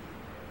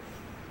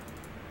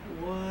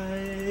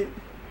 What?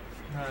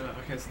 No.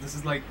 Okay, so this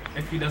is like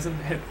if he doesn't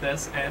hit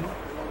this end,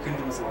 he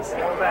loses. So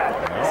Here it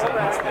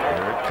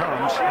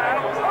comes.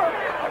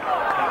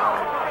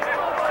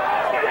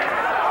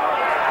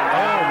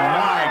 Oh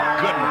my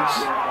goodness.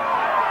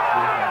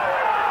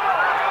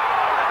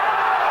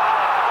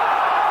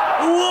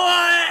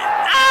 What?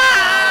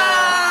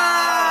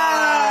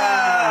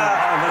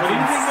 What do you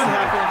think would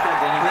happen if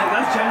that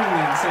That's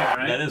genuinely insane,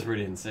 right? That is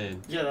pretty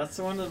insane. Yeah, that's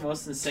one of the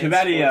most insane. Too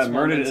bad he sports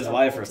murdered moments his of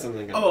wife all or time.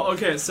 something. Oh,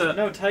 okay. So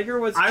No, Tiger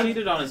Woods I-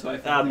 cheated on his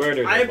wife.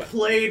 Murdered I his wife.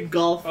 played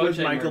golf with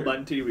OJ Michael murder.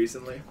 Bunty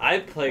recently. I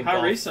played How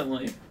golf.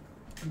 recently?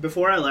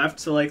 Before I left,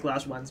 so like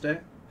last Wednesday.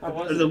 How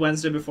was Or the it?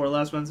 Wednesday before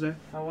last Wednesday.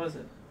 How was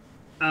it?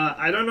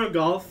 I don't know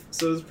golf,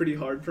 so it was pretty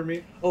hard for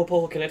me. Oh,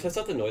 Paul, can I test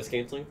out the noise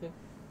canceling thing?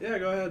 Yeah,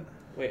 go ahead.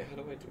 Wait, how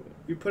do I do it?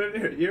 You put it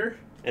in your ear?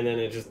 And then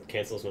it just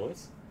cancels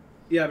noise?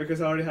 Yeah, because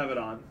I already have it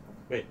on.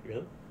 Wait,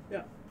 really?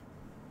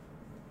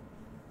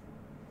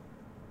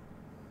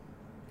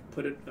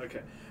 Put it.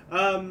 Okay.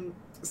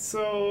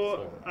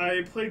 So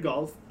I played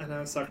golf and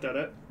I sucked at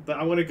it, but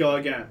I want to go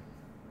again.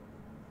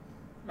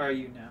 Are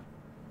you now?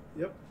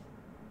 Yep.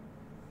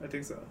 I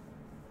think so.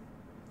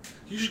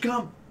 You should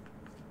come.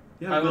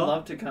 Yeah, I would golf.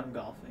 love to come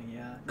golfing,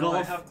 yeah. No, I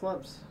Golf. have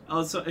clubs.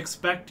 Also,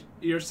 expect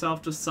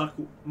yourself to suck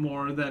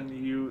more than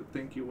you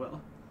think you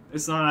will.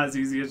 It's not as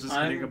easy as just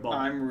hitting a ball.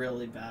 I'm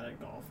really bad at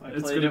golf. I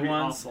It's played gonna it be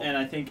once, awful. and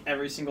I think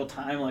every single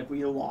time, like,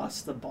 we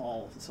lost the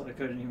ball, so I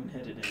couldn't even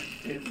hit it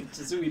in. It's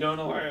just, we don't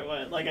know where it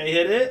went. Like, I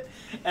hit it,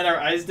 and our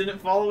eyes didn't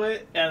follow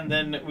it, and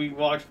then we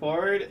walked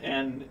forward,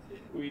 and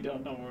we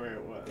don't know where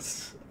it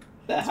was.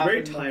 That It's very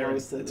happened the tiring.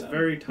 most of It's them.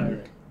 very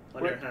tiring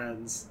on Where- your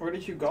hands. Where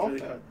did you golf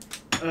really at?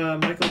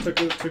 Michael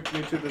took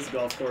me to this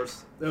golf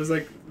course. It was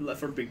like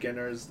for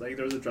beginners. Like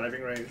there was a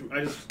driving range.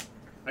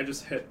 I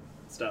just hit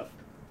stuff.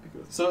 Like,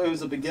 it was- So it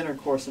was a beginner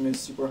course, and it was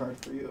super hard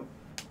for you.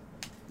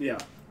 yeah.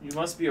 You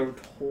must be a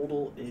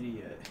total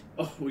idiot.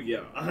 Oh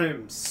yeah.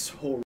 I'm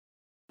so.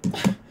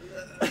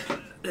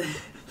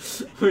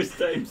 Where's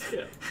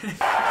timestamp?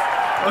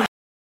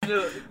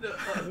 No,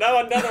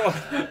 another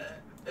one!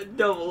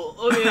 Double.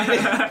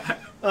 Okay.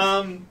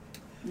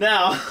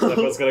 Now. Look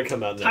what's gonna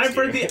come out next Time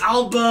for year. the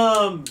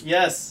album.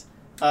 Yes.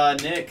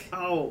 Nick.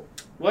 Oh,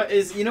 What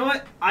is? You know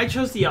what? I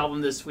chose the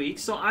album this week,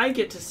 so I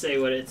get to say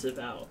what it's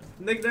about.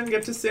 Nick didn't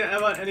get to say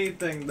about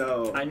anything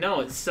though. I know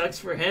it sucks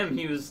for him.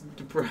 He was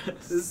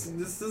depressed.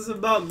 This is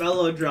about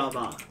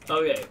melodrama.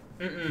 Okay.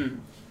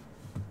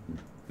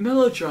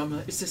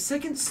 Melodrama is the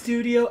second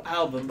studio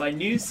album by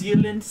New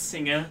Zealand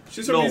singer.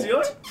 She's from New Lord.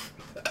 Zealand.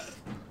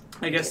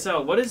 I guess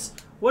so. What is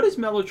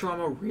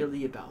melodrama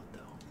really about, though?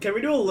 Can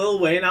we do a Lil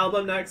Wayne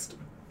album next?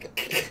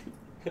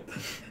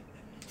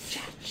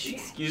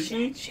 Excuse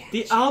me.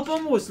 The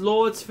album was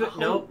Lord's.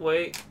 No,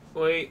 wait.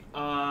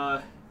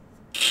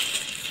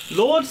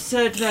 Lord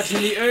said that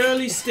in the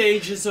early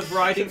stages of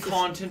writing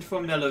content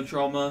for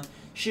melodrama,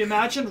 she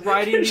imagined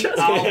writing the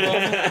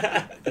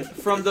album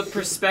from the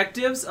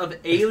perspectives of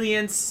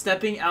aliens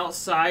stepping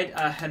outside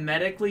a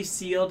hermetically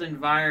sealed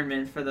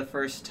environment for the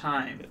first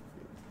time.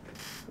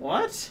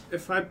 What?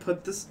 If I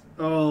put this.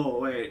 Oh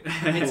wait.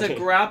 It's a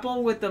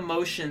grapple with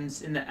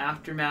emotions in the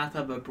aftermath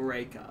of a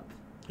breakup.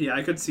 Yeah,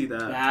 I could see that.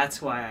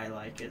 That's why I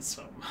like it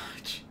so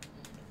much.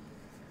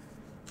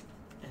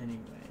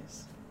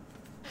 Anyways.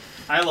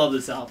 I love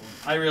this album.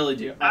 I really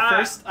do. At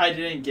first, I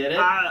didn't get it.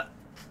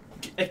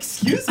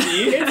 Excuse me?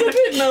 It's a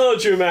bit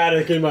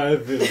melodramatic in my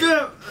opinion.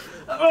 Sorry.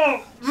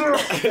 Oh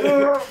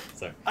my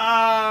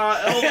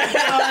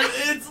god,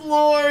 it's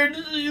Lord.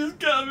 She's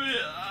coming.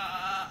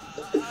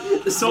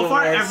 So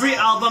far, every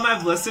album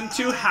I've listened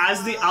to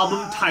has the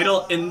album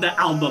title in the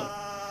album,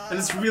 and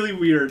it's really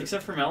weird.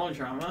 Except for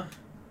Melodrama.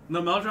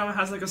 No, Melodrama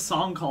has like a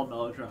song called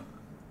Melodrama.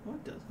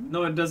 What doesn't?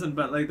 No, it doesn't.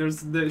 But like,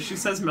 she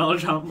says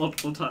Melodrama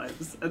multiple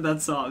times in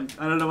that song.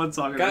 I don't know what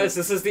song it Guys, is.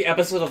 this is the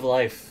episode of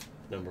life.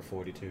 Number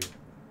 42.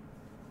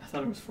 I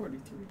thought it was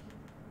 43.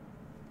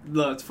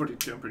 No, it's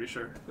 42. I'm pretty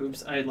sure.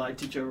 Oops, I lied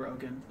to Joe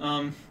Rogan.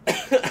 But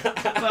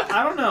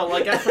I don't know.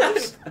 Like at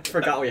first, I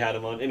forgot we had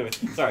him on. Anyway,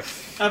 sorry.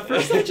 at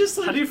first I just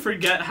How do you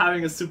forget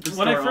having a superstar?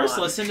 when I first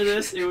on? listened to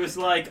this, it was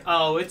like,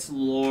 oh, it's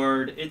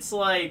Lord. It's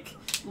like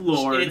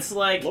Lord. It's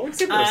like Lord's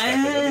super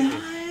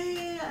respected.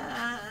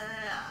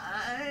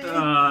 This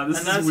and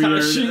that's is weird.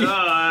 how she.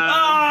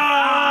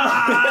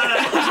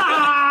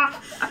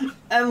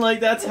 And like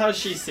that's how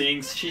she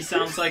sings. She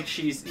sounds like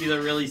she's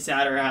either really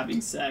sad or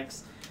having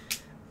sex.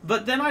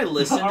 But then I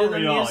listen to the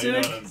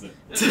music.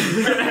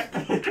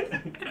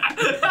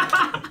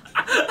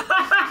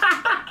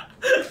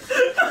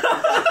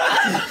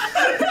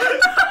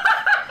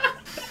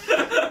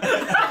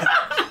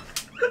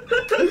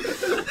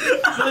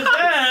 But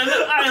then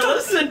I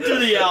listened to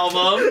the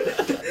album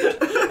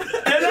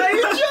and I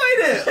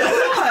enjoyed it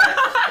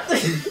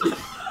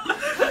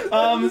a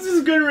lot. This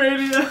is good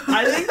radio.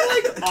 I think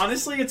like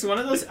honestly it's one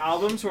of those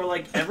albums where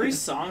like every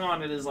song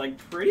on it is like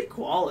pretty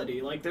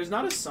quality. Like there's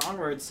not a song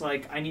where it's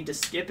like I need to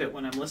skip it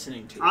when I'm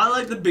listening to it. I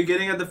like the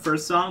beginning of the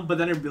first song, but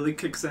then it really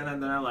kicks in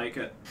and then I like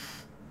it.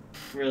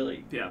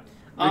 Really. Yeah.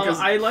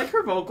 I like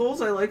her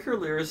vocals, I like her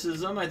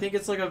lyricism. I think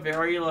it's like a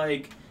very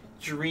like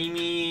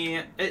dreamy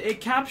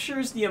it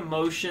captures the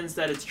emotions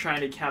that it's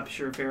trying to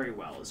capture very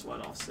well is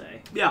what I'll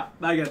say. Yeah,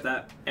 I get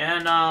that.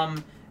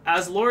 And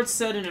as Lord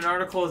said in an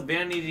article with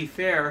Vanity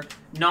Fair,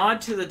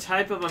 nod to the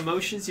type of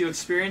emotions you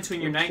experience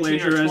when you're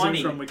 19 or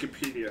 20. From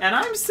Wikipedia. And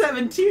I'm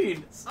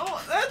 17, so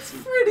that's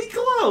pretty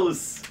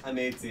close. I'm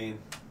 18.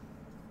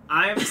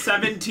 I'm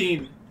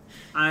 17.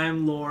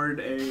 I'm Lord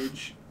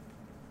age.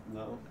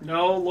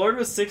 No, Lord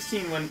was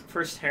 16 when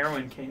first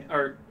heroin came,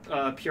 or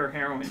Pure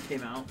Heroin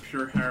came out.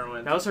 Pure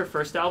Heroin. That was her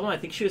first album. I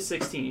think she was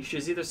 16. She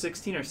was either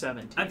 16 or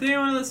 17. I think I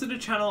want to listen to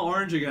Channel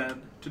Orange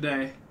again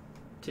today.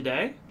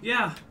 Today?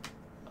 Yeah.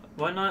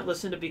 Why not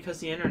listen to Because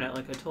the Internet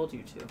like I told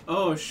you to?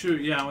 Oh,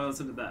 shoot. Yeah, I want to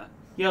listen to that.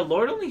 Yeah,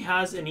 Lord only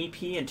has an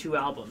EP and 2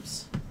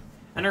 albums.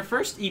 And her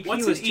first EP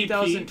What's was an EP?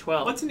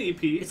 2012. What's an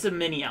EP? It's a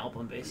mini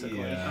album,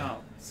 basically. Yeah.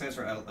 Oh. Stands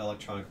for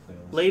electronic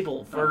playlist.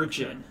 Label,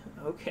 Virgin.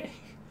 Okay.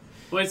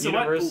 Wait, so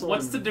Universal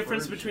what's the and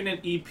difference Virgin. between an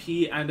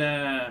EP and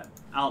a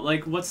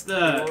like what's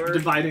the Lord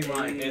dividing age.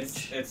 line?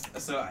 It's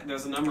so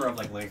there's a number of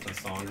like length of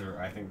songs,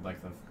 or I think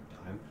like the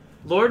time.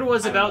 Lord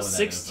was I don't know about what that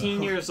 16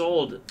 is. years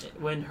old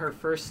when her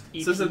first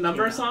EP So is it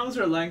number came of out. songs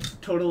or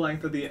total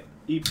length of the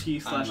EP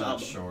slash I'm not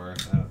album? sure.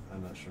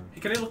 I'm not sure.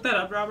 Can I look that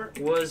up, Robert?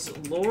 Was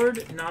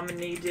Lord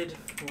nominated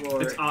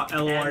for It's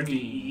LORD.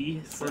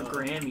 Emmy for so-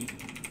 Grammy?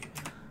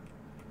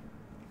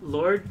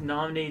 Lord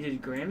nominated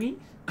Grammy?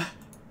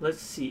 Let's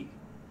see.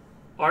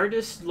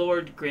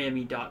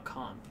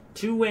 ArtistLordGrammy.com.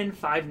 2 win,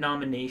 5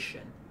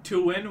 nomination.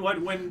 To win?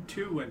 What win?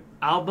 To win?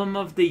 Album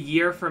of the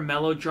Year for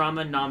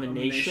Melodrama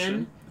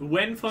nomination.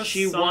 Win for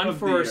She Song won of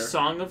for the Year.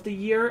 Song of the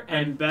Year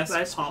and Best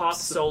Pop Pop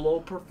Solo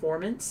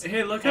Performance.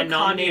 Hey, look at And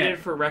nominated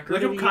Kanye. for Record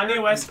Look of up the Year.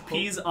 Kanye West and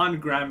peas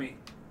on Grammy.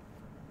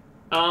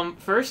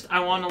 First, I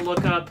want to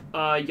look up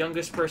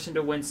youngest person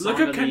to win Song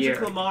Look up of the Year.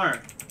 Kendrick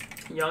Lamar.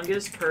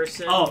 Youngest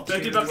person. Oh, to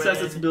 50 bucks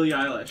says it's win Billie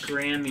Eilish.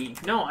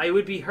 Grammy. No, it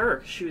would be her.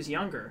 'Cause she was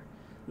younger.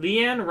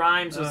 Leanne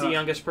Rimes was the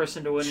youngest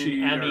person to win an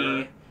cheater.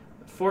 Emmy,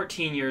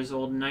 14 years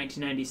old in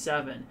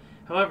 1997.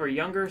 However,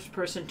 youngest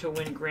person to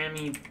win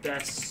Grammy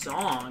Best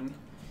Song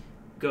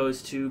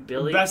goes to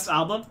Billie. Best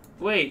album?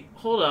 Wait,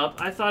 hold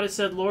up. I thought it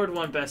said Lord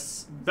won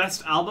Best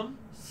Best album?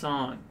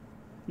 Song.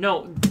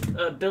 No,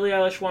 Billie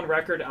Eilish won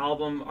Record,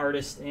 Album,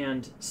 Artist,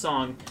 and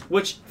Song.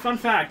 Which, fun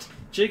fact,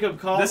 Jacob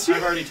called. This year?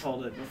 I've already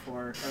told it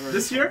before.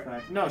 This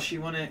year? No, she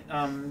won it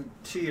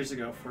 2 years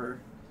ago for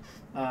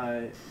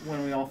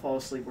When We All Fall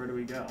Asleep, Where Do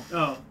We Go?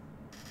 Oh,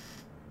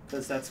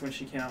 Because that's when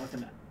she came out with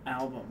an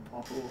album,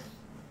 Paul.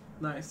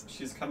 nice.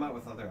 She's come out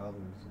with other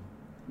albums.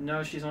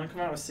 No, she's only come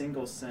out with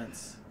singles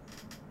since.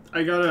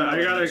 She's made other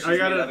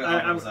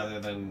I albums other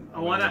than. I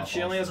wanna- When We All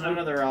She only has Fall one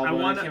Asleep. other album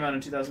wanna- that came out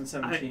in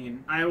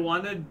 2017.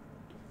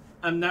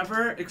 I've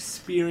never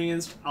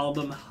experienced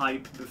album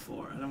hype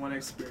before, and I want to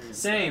experience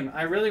Same,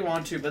 I really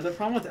want to, but the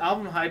problem with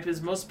album hype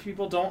is most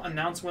people don't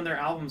announce when their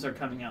albums are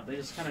coming out. They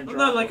just kind of that. drop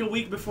Well, no, like them. a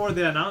week before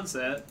they announce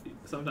it,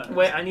 sometimes.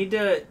 Wait, I need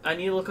to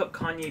look up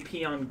Kanye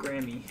P on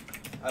Grammy.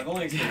 I've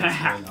only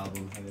experienced one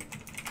album.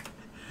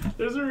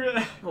 There's a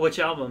really... When Which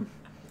album?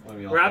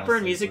 We All Fall Rapper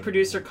and Asleep, music When We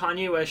producer All Fall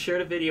Kanye West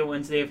shared a video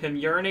Wednesday of him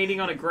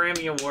urinating on a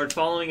Grammy Award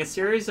following a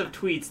series of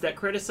tweets that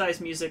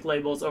criticized music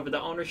labels over the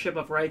ownership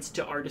of rights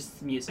to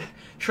artists' music.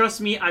 Trust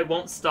me, I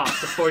won't stop,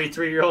 the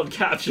 43-year-old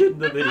captioned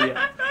the video.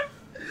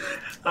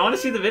 I want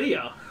to see the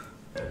video.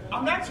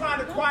 I'm not trying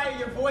to quiet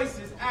your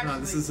voices, actually. No,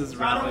 this is his So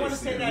I rap don't want to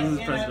piece say here. that This is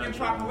in an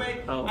presidential. improper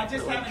way. Oh, I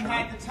just haven't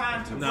had the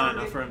time to No, word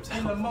not it for himself.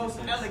 in the most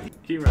elegant.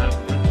 He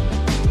rapped.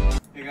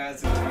 Hey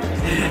guys,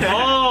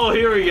 Oh,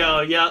 here we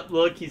go. Yeah,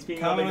 look, he's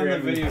being on the comment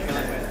on the Grammy. video. Can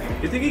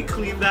I You think he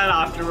cleaned that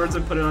afterwards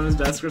and put it on his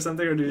desk or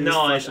something, or did he just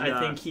No, I flush it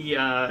down? think he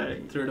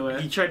Threw it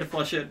away? He tried to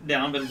flush it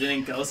down, but it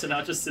didn't go, so now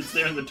it just sits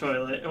there in the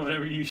toilet. And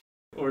whenever you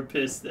or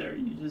piss there,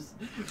 you just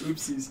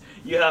oopsies.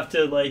 You have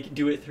to like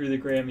do it through the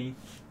Grammy.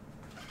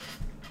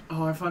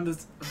 Oh, I found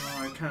this. Oh,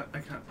 I can't.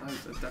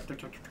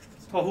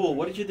 Pahul,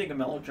 what did you think of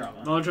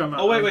Melodrama? Melodrama.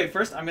 Oh wait.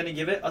 First, I'm gonna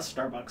give it a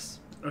Starbucks.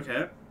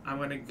 Okay, I'm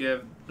gonna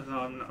give. No,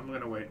 I'm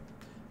gonna wait.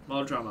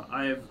 Melodrama.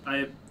 I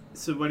have.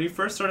 So when you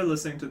first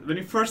listened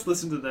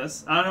to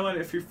this, I don't know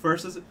if you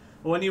first listened,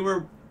 when you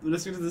were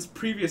listening to this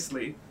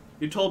previously,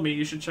 you told me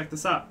you should check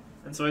this out,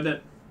 and so I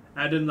did.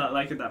 I did not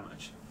like it that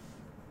much.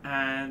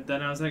 And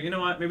then I was like, you know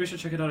what? Maybe I should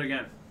check it out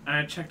again. And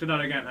I checked it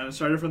out again, and I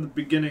started from the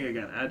beginning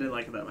again. I didn't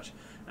like it that much.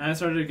 And I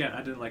started again.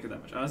 I didn't like it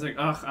that much. I was like,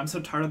 ugh, I'm so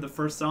tired of the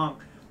first song.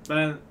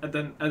 And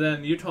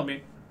then you told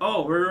me,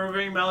 oh, we're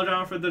reviewing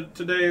Melodrama for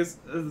today's.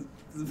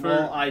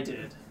 Well, I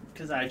did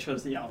because I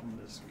chose the album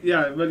this week.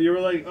 Yeah, but you were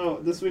like, oh,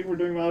 this week we're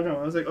doing Melodrama.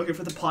 I was like, okay,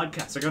 for the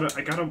podcast,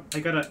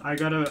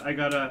 I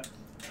gotta.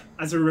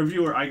 As a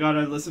reviewer, I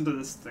gotta listen to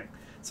this thing.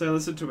 So I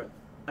listened to it,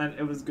 and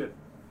it was good.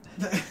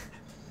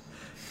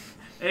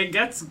 It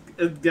gets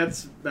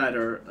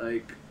better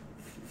like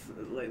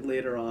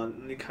later on,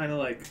 and you kind of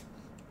like.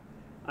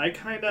 I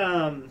kind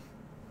of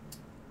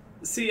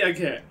see.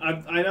 Okay,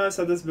 I know I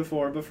said this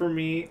before, but for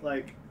me,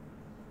 like,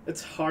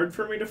 it's hard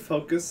for me to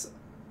focus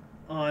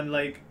on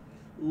like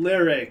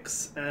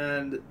lyrics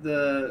and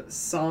the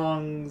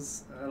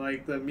songs,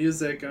 like the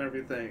music and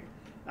everything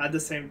at the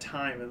same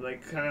time. It's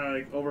like kind of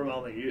like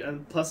overwhelming.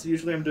 And plus,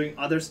 usually I'm doing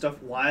other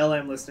stuff while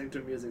I'm listening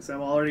to music, so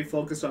I'm already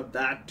focused on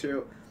that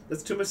too.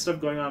 There's too much stuff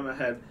going on in my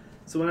head.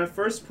 So when I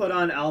first put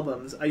on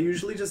albums, I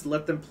usually just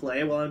let them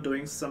play while I'm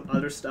doing some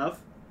other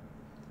stuff.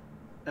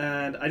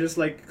 And I just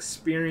like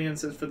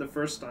experience it for the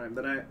first time.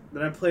 Then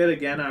I play it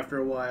again after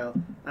a while,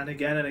 and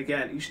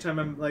again. Each time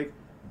I'm like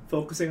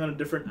focusing on a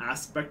different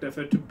aspect of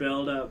it to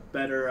build a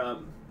better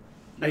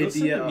You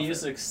listen idea. to of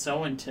music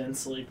so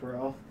intensely,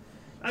 bro.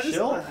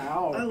 Chill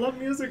out. I love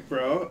music,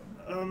 bro.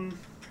 I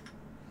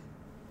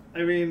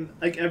mean,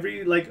 like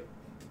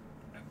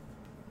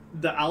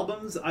the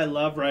albums I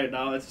love right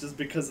now. It's just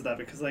because of that.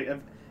 Because like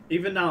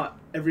even now,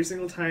 every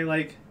single time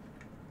like.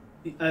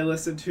 I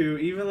listen to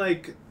even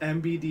like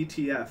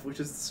MBDTF, which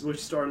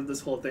started this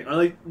whole thing. Or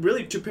like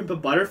really To Pimp a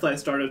Butterfly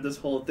started this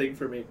whole thing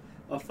for me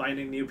of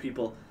finding new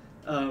people.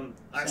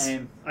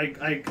 Same.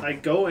 I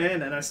go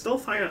in and I still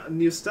find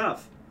new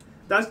stuff.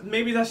 That's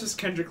just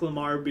Kendrick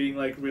Lamar being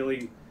like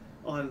really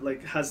on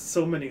like has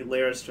so many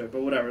layers to it.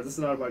 But whatever. This is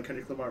not about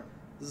Kendrick Lamar.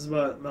 This is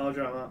about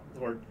Melodrama.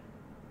 Or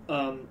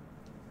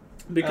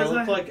because I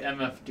look like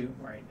MF Doom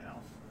right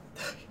now.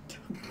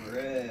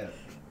 Rip.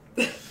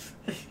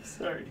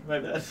 Sorry, my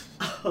bad.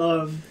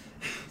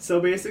 So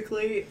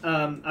basically,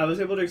 I was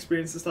able to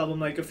experience this album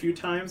like a few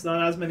times,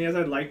 not as many as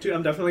I'd like to.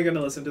 I'm definitely going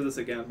to listen to this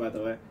again, by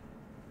the way.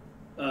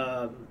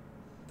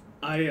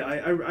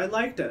 I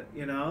liked it,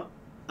 you know?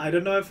 I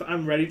don't know if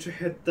I'm ready to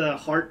hit the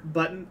heart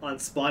button on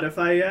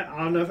Spotify yet. I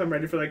don't know if I'm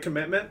ready for that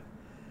commitment.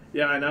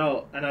 Yeah, I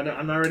know. And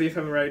I'm not ready if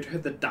I'm ready to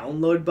hit the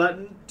download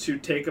button to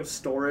take up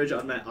storage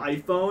on my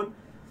iPhone,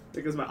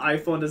 because my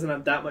iPhone doesn't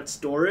have that much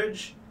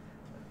storage.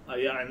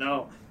 Yeah, I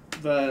know.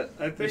 But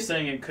I think You're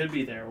saying it could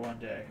be there one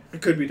day. it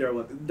could be there,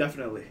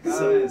 definitely. Guys,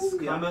 So,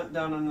 yeah. comment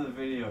down under the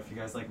video if you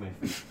guys like my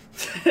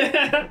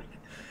feet.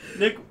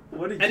 Nick,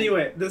 what did you...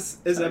 Anyway, this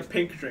is Sorry. a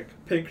pink drink.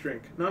 Pink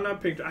drink. No,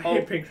 not pink drink. I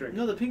hate pink drink.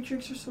 No, the pink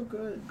drinks are so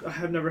good. I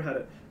have never had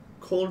it.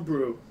 Cold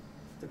brew.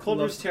 The cold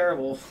Love- brew's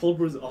terrible. Cold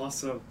brew is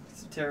awesome.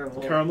 It's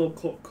terrible. Caramel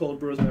cold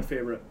brew is my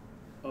favorite.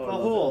 Oh, I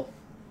love cool.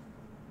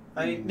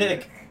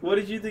 Nick, what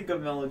did you think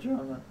of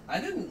Melodrama? I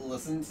didn't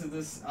listen to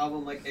this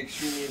album like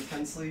extremely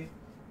intensely,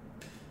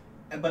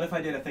 but if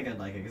I did, I think I'd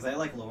like it because I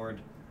like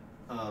Lord,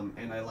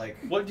 and I like.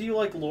 What do you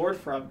like Lord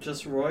from?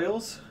 Just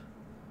Royals?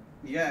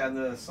 Yeah, and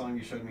the song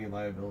you showed me,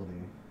 Liability.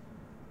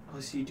 Oh,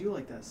 so you do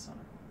like that song.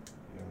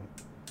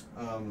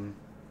 Yeah.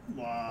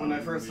 When I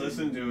first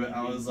listened to it,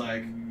 I was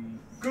like,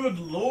 "Good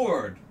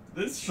Lord,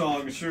 this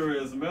song sure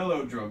is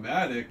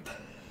melodramatic."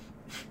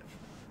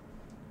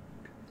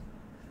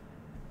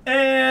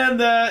 And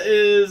that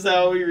is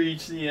how we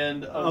reach the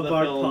end of the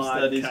our Film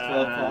Studies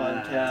Club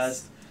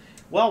podcast.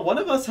 Well, one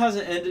of us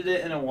hasn't ended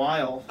it in a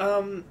while.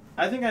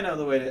 I think I know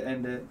the way to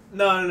end it.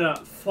 No.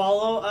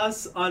 Follow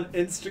us on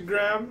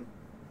Instagram.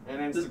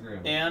 And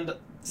Instagram. And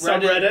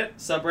Subreddit.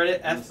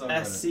 Subreddit And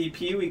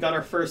FSCP. We got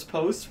our first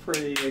post.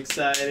 Pretty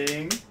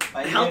exciting.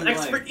 Health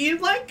expert Ian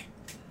Blank.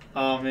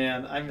 Oh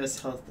man, I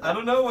miss health. I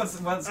don't know what's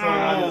going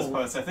on in this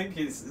post. I think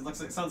it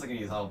sounds like he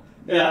needs help.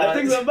 Yeah, I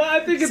think so, but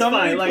I think it's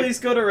somebody fine. Like, please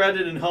go to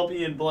Reddit and help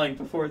Ian Blank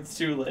before it's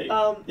too late.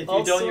 If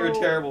you don't, you're a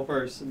terrible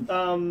person.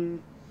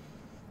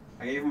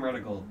 I gave him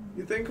Red Gold.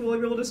 You think we'll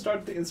be able to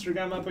start the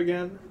Instagram up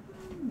again?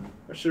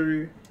 Or should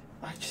we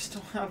I just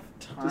don't have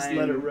time. just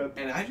let it rip?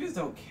 And I just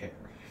don't care.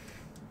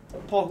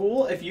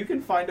 Pahul, if you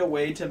can find a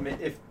way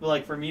to,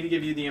 for me to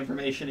give you the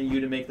information and you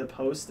to make the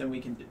post, then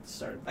we can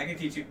start. I can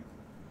teach you.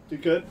 You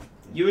could?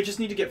 You would just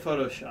need to get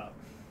Photoshop.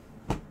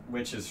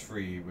 Which is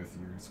free with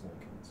your school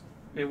accounts.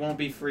 It won't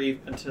be free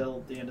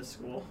until the end of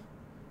school.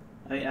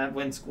 I mean,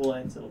 when school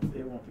ends, it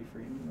won't be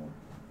free anymore.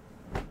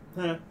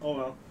 Oh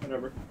well,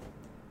 whatever.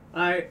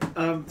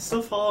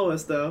 Still follow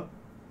us though.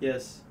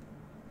 Yes.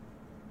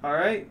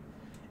 Alright.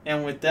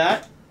 And with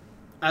that,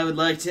 I would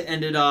like to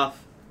end it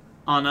off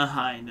on a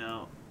high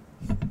note.